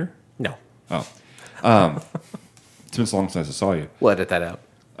different computer? No. Oh. It's been so long since I saw you. We'll edit that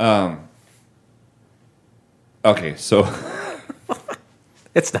out. Okay, so.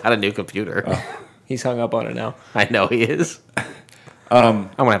 It's not a new computer. He's hung up on it now. I know he is. I'm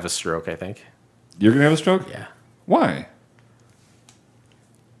going to have a stroke, I think. You're going to have a stroke? Yeah. Why?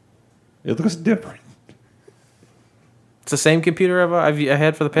 It looks different. It's the same computer I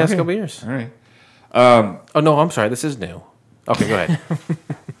had for the past couple years. All right. Oh, no, I'm sorry. This is new. Okay, go ahead.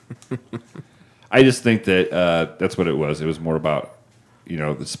 I just think that that's what it was. It was more about,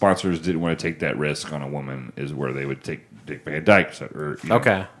 the sponsors didn't want to take that risk on a woman is where they would take Dick Van Dyke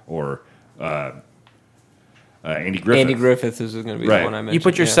or Andy Griffith. Andy Griffith is going to be the one I mentioned. You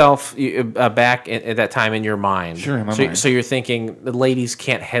put yourself back at that time in your mind. Sure, in my mind. So you're thinking the ladies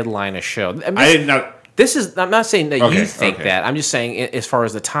can't headline a show. I did not. I'm not saying that you think okay. that. I'm just saying, as far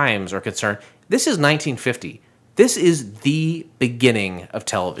as the times are concerned, this is 1950. This is the beginning of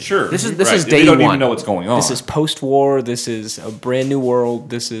television. Sure. This is right. day they don't one. even know what's going on. This is post-war. This is a brand new world.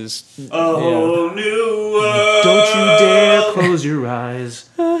 This is new world. Don't you dare close your eyes.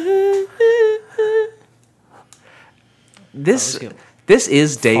 This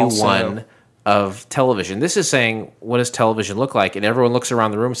is day Falsetto. one of television. This is saying, what does television look like? And everyone looks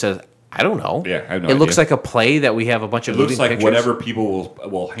around the room and says, I don't know. Yeah, I have no It looks idea. like a play that we have a bunch of It looks moving like pictures. whatever people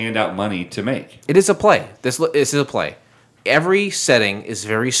will hand out money to make. It is a play. This is a play. Every setting is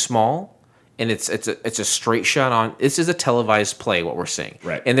very small, and it's a straight shot on. This is a televised play. What we're seeing,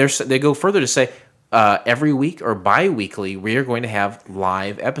 Right? And they go further to say every week or bi-weekly we are going to have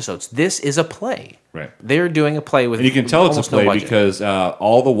live episodes. This is a play. Right. They're doing a play with. And you can tell it's a almost no play budget. because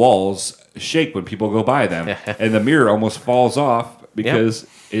all the walls shake when people go by them, and the mirror almost falls off because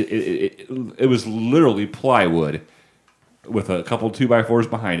it was literally plywood with a couple 2x4s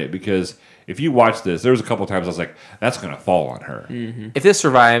behind it. Because if you watch this, there was a couple times I was like, "That's going to fall on her." Mm-hmm. If this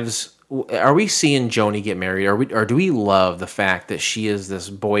survives, are we seeing Joanie get married? Or do we love the fact that she is this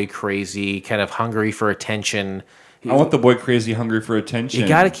boy crazy, kind of hungry for attention? I want the boy crazy, hungry for attention. You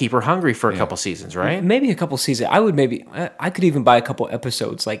got to keep her hungry for a couple seasons, right? maybe a couple seasons. I could even buy a couple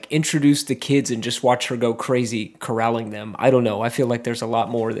episodes, like introduce the kids and just watch her go crazy corralling them. I don't know. I feel like there's a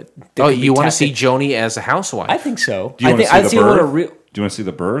lot more that You want to see Joanie as a housewife? I think so. Do you want to see I've the seen a lot birth? of real. Do you want to see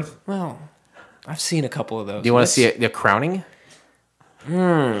the birth? Well, I've seen a couple of those. Do you want to see the crowning?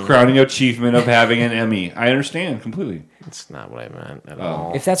 Crowning achievement of having an Emmy. I understand completely. That's not what I meant at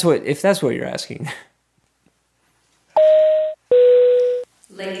all. If that's what you're asking.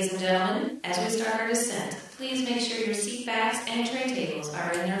 Ladies and gentlemen, as we start our descent, please make sure your seat backs and tray tables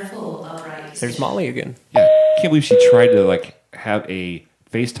are in their full upright position. There's Molly again. Yeah, can't believe she tried to have a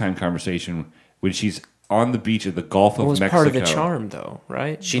FaceTime conversation when she's on the beach of the Gulf of It was Mexico. part of the charm, though,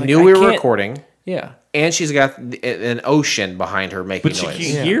 right? She knew we were recording, Yeah. and she's got an ocean behind her making But noise.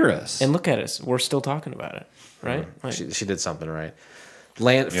 she can't hear us. And look at us. We're still talking about it, right? Like, She did something right.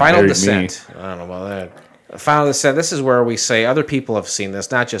 Final married Descent. I don't know about that. Final Descent. This is where we say other people have seen this,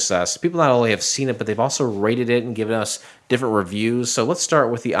 not just us. People not only have seen it, but they've also rated it and given us different reviews. So let's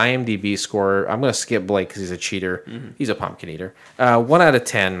start with the IMDb score. I'm going to skip Blake because he's a cheater. He's a pumpkin eater. 1 out of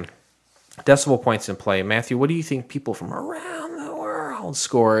 10. Decimal points in play. Matthew, what do you think people from around the world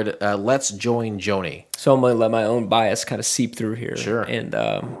scored Let's Join Joanie? so I'm going to let my own bias kind of seep through here. Sure. And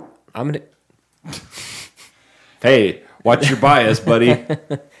I'm going to... Hey, Watch your bias, buddy.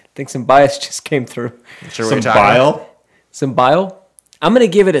 I think some bias just came through. Sure Some bile. Some bile. I'm going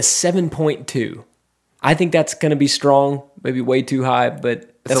to give it a 7.2. I think that's going to be strong, maybe way too high,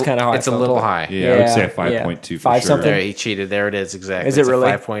 but that's kind of how it's a little high. Yeah, I would say a 5.2 for Five sure. something. There, he cheated. There it is, exactly. Is it really?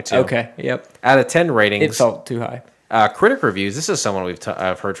 5.2. Okay, yep. Out of 10 ratings. It felt too high. Critic reviews. This is someone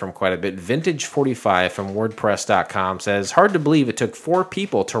I've heard from quite a bit. Vintage45 from WordPress.com says, hard to believe it took 4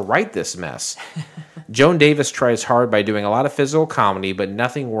 people to write this mess. Joan Davis tries hard by doing a lot of physical comedy, but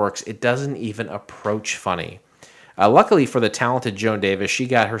nothing works. It doesn't even approach funny. Luckily for the talented Joan Davis, she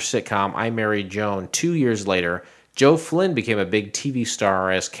got her sitcom I Married Joan 2 years later. Joe Flynn became a big TV star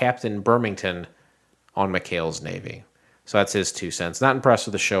as Captain Burmington on McHale's Navy. So that's his 2 cents. Not impressed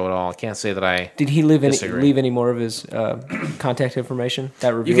with the show at all. I can't say that I Did he leave disagree. any more of his contact information?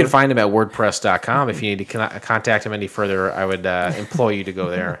 That reviewer? You can find him at WordPress.com. If you need to contact him any further, I would implore you to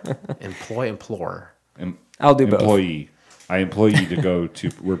go there. Implore. I'll do both. Employee. I employ you to go to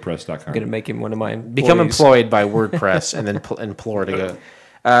WordPress.com. I'm going to make him one of my employees. Become employed by WordPress and then implore to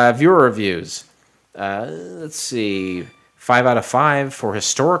go. Viewer reviews. Let's see. 5 out of 5 for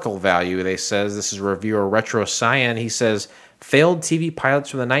historical value. They says this is reviewer Retro Cyan. He says failed TV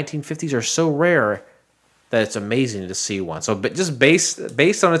pilots from the 1950s are so rare that it's amazing to see one. So, but just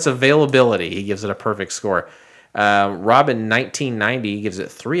based on its availability, he gives it a perfect score. Robin 1990 gives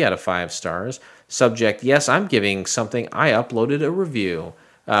it 3 out of 5 stars. Subject: yes, I'm giving something I uploaded a review.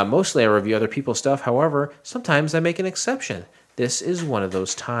 Mostly I review other people's stuff. However, sometimes I make an exception. This is one of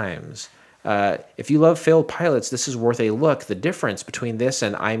those times. If you love failed pilots, this is worth a look. The difference between this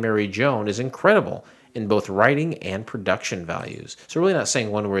and I Married Joan is incredible in both writing and production values. So really not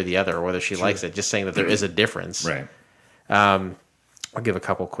saying one way or the other or whether she likes it, just saying that there is a difference. Right. I'll give a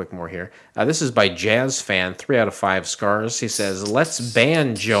couple quick more here. This is by Jazz Fan, 3 out of 5 scars. He says, let's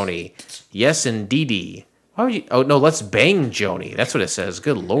ban Joanie. Yes, indeedy. Why would you? Oh, no, let's bang Joanie. That's what it says.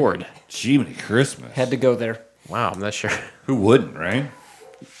 Good Lord. Jiminy Christmas. Had to go there. Wow, I'm not sure. Who wouldn't, right?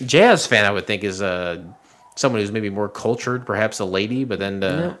 Jazz Fan, I would think, is someone who's maybe more cultured, perhaps a lady, but then...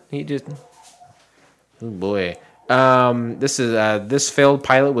 No, he just... Oh, boy. This failed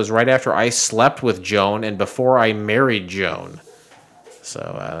pilot was right after I slept with Joan and before I married Joan.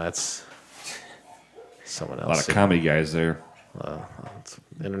 So that's someone else. A lot of comedy guys there. The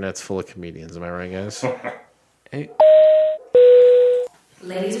internet's full of comedians. Am I right, guys?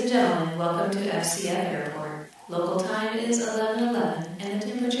 Ladies and gentlemen, welcome to FCF Airport. Local time is 11:11 and the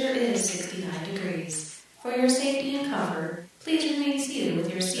temperature is 69 degrees. For your safety and comfort, please remain seated with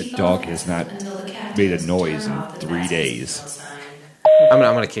your seatbelt. The dog has not until the captain made a noise in turns off the 3 fastest days. sign. I'm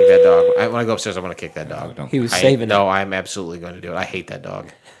gonna kick that dog. When I go upstairs, I'm gonna kick that dog. Don't- He was saving No, I'm absolutely going to do it. I hate that dog.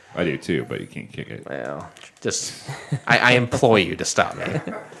 I do too, but you can't kick it. Well, just I implore you to stop me.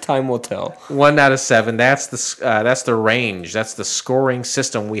 Time will tell. 1 out of 7. That's the range. That's the scoring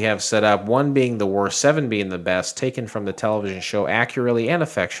system we have set up. 1 being the worst, 7 being the best. Taken from the television show accurately and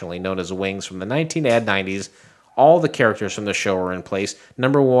affectionately known as Wings from the 1990s. All the characters from the show are in place.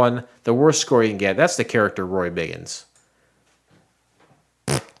 Number 1, the worst score you can get. That's the character Roy Biggins.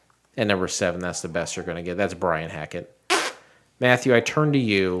 And number 7, that's the best you're going to get. That's Brian Hackett. Matthew, I turn to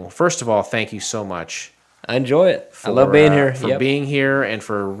you. First of all, thank you so much. I enjoy it. I love being here. For being here and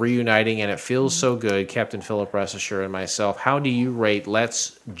for reuniting, and it feels so good. Captain Philip Ressisher and myself, how do you rate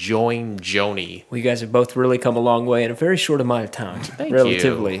Let's Join Joanie? Well, you guys have both really come a long way in a very short amount of time. Thank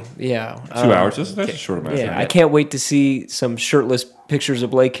relatively. you. Yeah. 2 hours. That's a short amount of Yeah, time. I can't wait to see some shirtless pictures of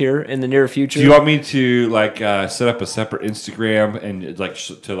Blake here in the near future. Do you want me to set up a separate Instagram and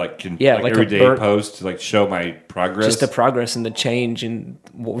every day post to show my progress? Just the progress and the change, and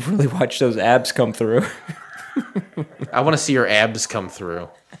we'll really watch those abs come through. I want to see your abs come through.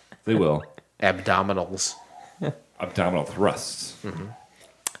 They will. Abdominals. Abdominal thrusts.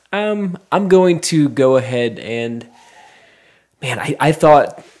 I'm going to go ahead and, man, I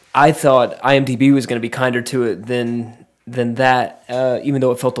thought IMDb was going to be kinder to it than that. Even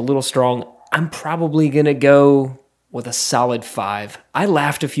though it felt a little strong, I'm probably going to go with a solid 5. I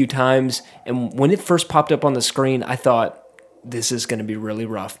laughed a few times, and when it first popped up on the screen, I thought this is going to be really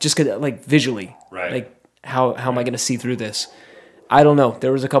rough. Just visually, right? How am I going to see through this? I don't know.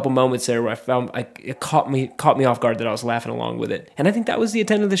 There was a couple moments there where it caught me off guard that I was laughing along with it, and I think that was the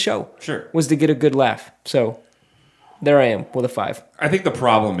intent of the show. Sure, was to get a good laugh. So there I am with a 5. I think the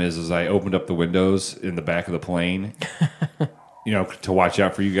problem is I opened up the windows in the back of the plane, to watch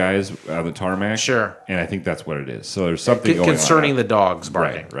out for you guys on the tarmac. Sure, and I think that's what it is. So there's something going concerning on. the dogs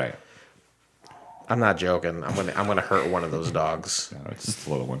barking. Right. I'm not joking. I'm gonna hurt one of those dogs. No, it's just a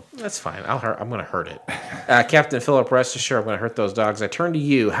little one. That's fine. I'm gonna hurt it. Captain Philip, rest assured, I'm gonna hurt those dogs. I turn to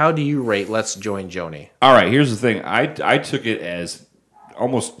you. How do you rate Let's Join Joanie? All right, here's the thing. I took it as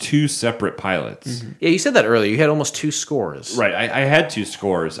almost two separate pilots. Mm-hmm. Yeah, you said that earlier. You had almost 2 scores. Right, I had 2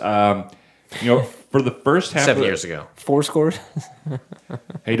 scores. For the first half 7 years ago. 4 scores?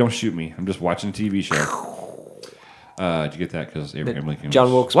 Hey, don't shoot me. I'm just watching a TV show. Did you get that? Because Emily came.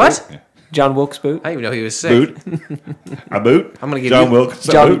 John Wilkes. What? Boot? Yeah. John Wilkes boot. I didn't even know he was sick. Boot. A boot. I'm gonna give John you Wilkes.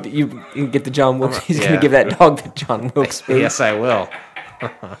 John, you get the John Wilkes. He's going to give that dog the John Wilkes boot. Yes, I will.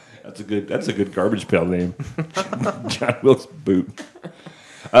 That's a good garbage pail name. John Wilkes boot.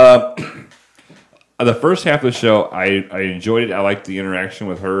 The first half of the show, I enjoyed it. I liked the interaction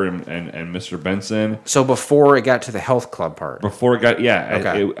with her and Mr. Benson. So before it got to the health club part. Before it got, yeah,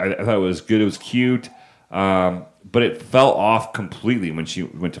 Okay. I thought it was good. It was cute, but it fell off completely when she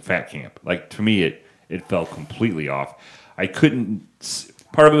went to fat camp. Like, to me, it fell completely off. I couldn't.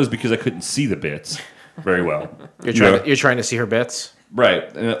 Part of it was because I couldn't see the bits very well. You're trying to see her bits? Right.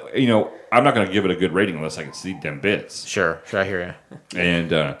 I'm not going to give it a good rating unless I can see them bits. Sure, I hear you.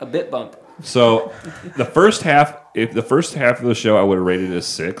 And A bit bump. so the first half of the show, I would have rated it a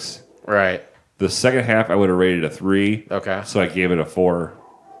 6. Right. The second half, I would have rated a 3. Okay. So I gave it a 4.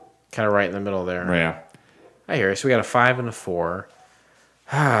 Kind of right in the middle there. Yeah. I hear you. So we got a 5 and a 4.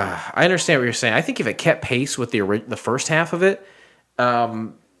 I understand what you're saying. I think if it kept pace with the first half of it,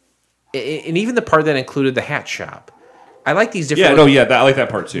 and even the part that included the hat shop, I like these different. I like that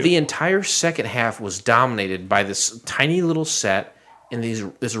part too. The entire second half was dominated by this tiny little set and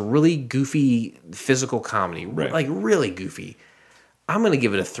this really goofy physical comedy, Right. like really goofy. I'm gonna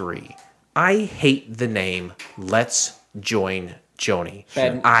give it a 3. I hate the name Let's Join Joanie.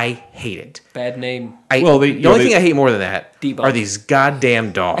 Bad- I hate it. Bad name. The only thing I hate more than that are these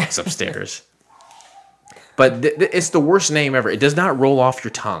goddamn dogs upstairs. But it's the worst name ever. It does not roll off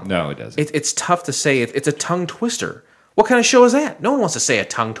your tongue. No, it doesn't. It's tough to say. It's a tongue twister. What kind of show is that? No one wants to say a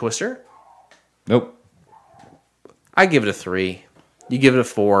tongue twister. Nope. I give it a 3. You give it a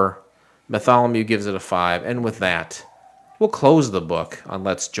 4. Bartholomew gives it a 5. And with that, we'll close the book on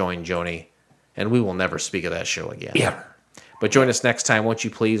Let's Join Joanie. And we will never speak of that show again. Yeah. But join us next time, won't you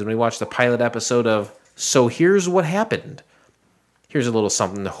please, when we watch the pilot episode of So Here's What Happened. Here's a little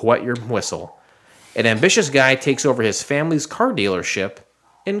something to wet your whistle. An ambitious guy takes over his family's car dealership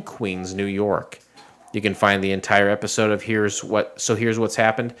in Queens, New York. You can find the entire episode of Here's What's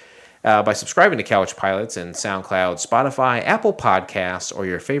Happened by subscribing to Couch Pilots in SoundCloud, Spotify, Apple Podcasts, or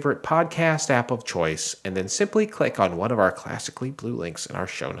your favorite podcast app of choice, and then simply click on one of our classically blue links in our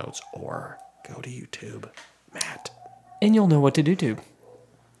show notes, or go to YouTube. Matt. And you'll know what to do, too.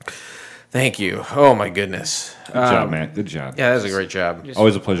 Thank you. Oh, my goodness. Good job, Matt. Good job. Yeah, that was a great job.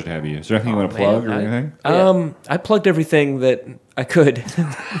 Always a pleasure to have you. Is there anything you want to plug or anything? I plugged everything that I could.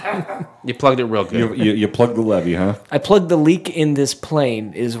 You plugged it real good. You plugged the levee, huh? I plugged the leak in this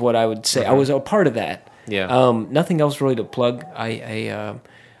plane, is what I would say. I was a part of that. Yeah. Nothing else really to plug. I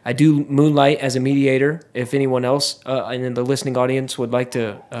do moonlight as a mediator. If anyone else in the listening audience would like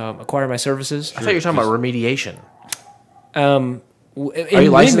to acquire my services. I thought you were talking about remediation. Are you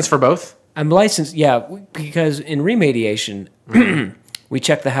licensed for both? I'm licensed, yeah, because in remediation, we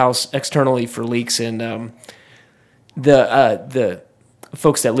check the house externally for leaks, and the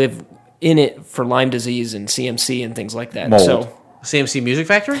folks that live in it for Lyme disease and CMC and things like that. Mold. So CMC Music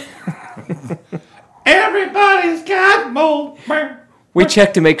Factory? Everybody's got mold. we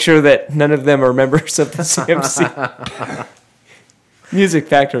check to make sure that none of them are members of the CMC Music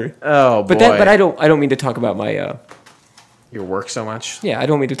Factory. Oh, boy. But I don't mean to talk about my Your work so much? yeah, I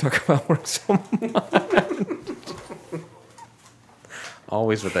don't mean to talk about work so much.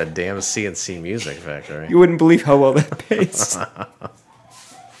 Always with that damn CNC Music Factory. You wouldn't believe how well that pays.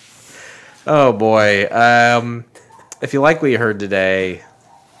 Oh, boy. If you like what you heard today,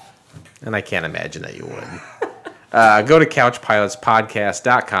 and I can't imagine that you would, go to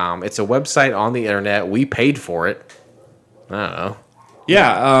couchpilotspodcast.com. It's a website on the internet. We paid for it. I don't know.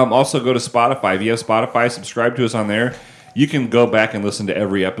 Yeah. Also, go to Spotify. If you have Spotify, subscribe to us on there. You can go back and listen to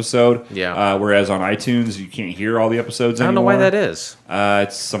every episode. Yeah. Whereas on iTunes, you can't hear all the episodes anymore. I don't know why that is.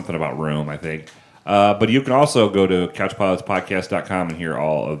 It's something about room, I think. But you can also go to couchpilotspodcast.com and hear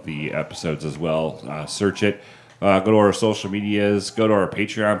all of the episodes as well. Search it. Go to our social medias. Go to our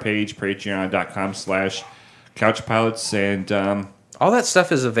Patreon page, patreon.com/couchpilots. And all that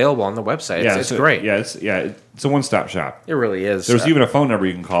stuff is available on the website. It's great. Yeah, it's a one-stop shop. It really is. There's even a phone number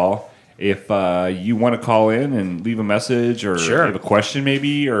you can call. If you want to call in and leave a message or Sure. have a question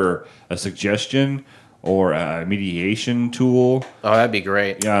maybe or a suggestion or a mediation tool. Oh, that'd be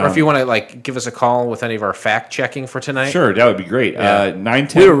great. Or if you want to like give us a call with any of our fact checking for tonight. Sure, that would be great. Yeah.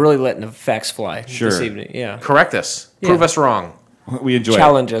 9-10. We were really letting the facts fly Sure. this evening. Yeah. Correct us. Prove us wrong. We enjoy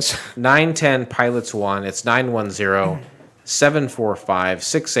Challenge us. 910 Pilots 1. It's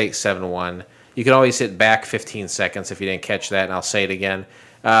 910-745-6871. You can always hit back 15 seconds if you didn't catch that, and I'll say it again.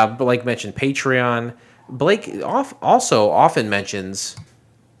 Blake mentioned Patreon. Blake also often mentions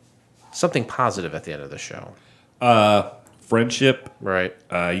something positive at the end of the show. Friendship. Right.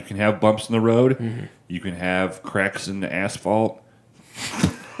 You can have bumps in the road. Mm-hmm. You can have cracks in the asphalt.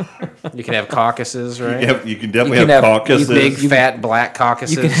 You can have caucuses, right? You can definitely have caucuses. Big, fat, black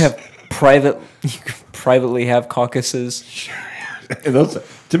caucuses. You can have privately have caucuses. Those,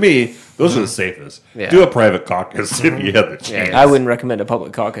 to me, those are the safest. Yeah. Do a private caucus if you have the chance. I wouldn't recommend a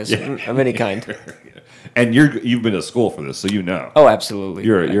public caucus of any kind. And you've been to school for this, so you know. Oh, absolutely.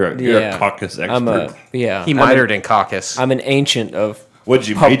 You're a caucus expert. He minored in caucus. I'm an ancient of. What did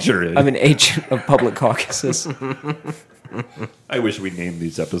you major in? I'm an ancient of public caucuses. I wish we named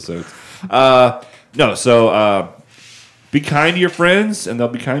these episodes. Be kind to your friends, and they'll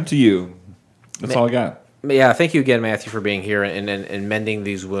be kind to you. That's all I got. Yeah, thank you again, Matthew, for being here and mending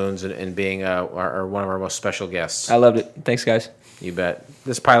these wounds and being one of our most special guests. I loved it. Thanks, guys. You bet.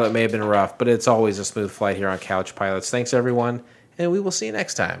 This pilot may have been rough, but it's always a smooth flight here on Couch Pilots. Thanks, everyone, and we will see you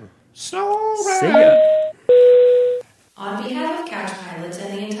next time. See ya. On behalf of Couch Pilots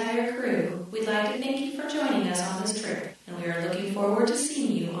and the entire crew, we'd like to thank you for joining us on this trip.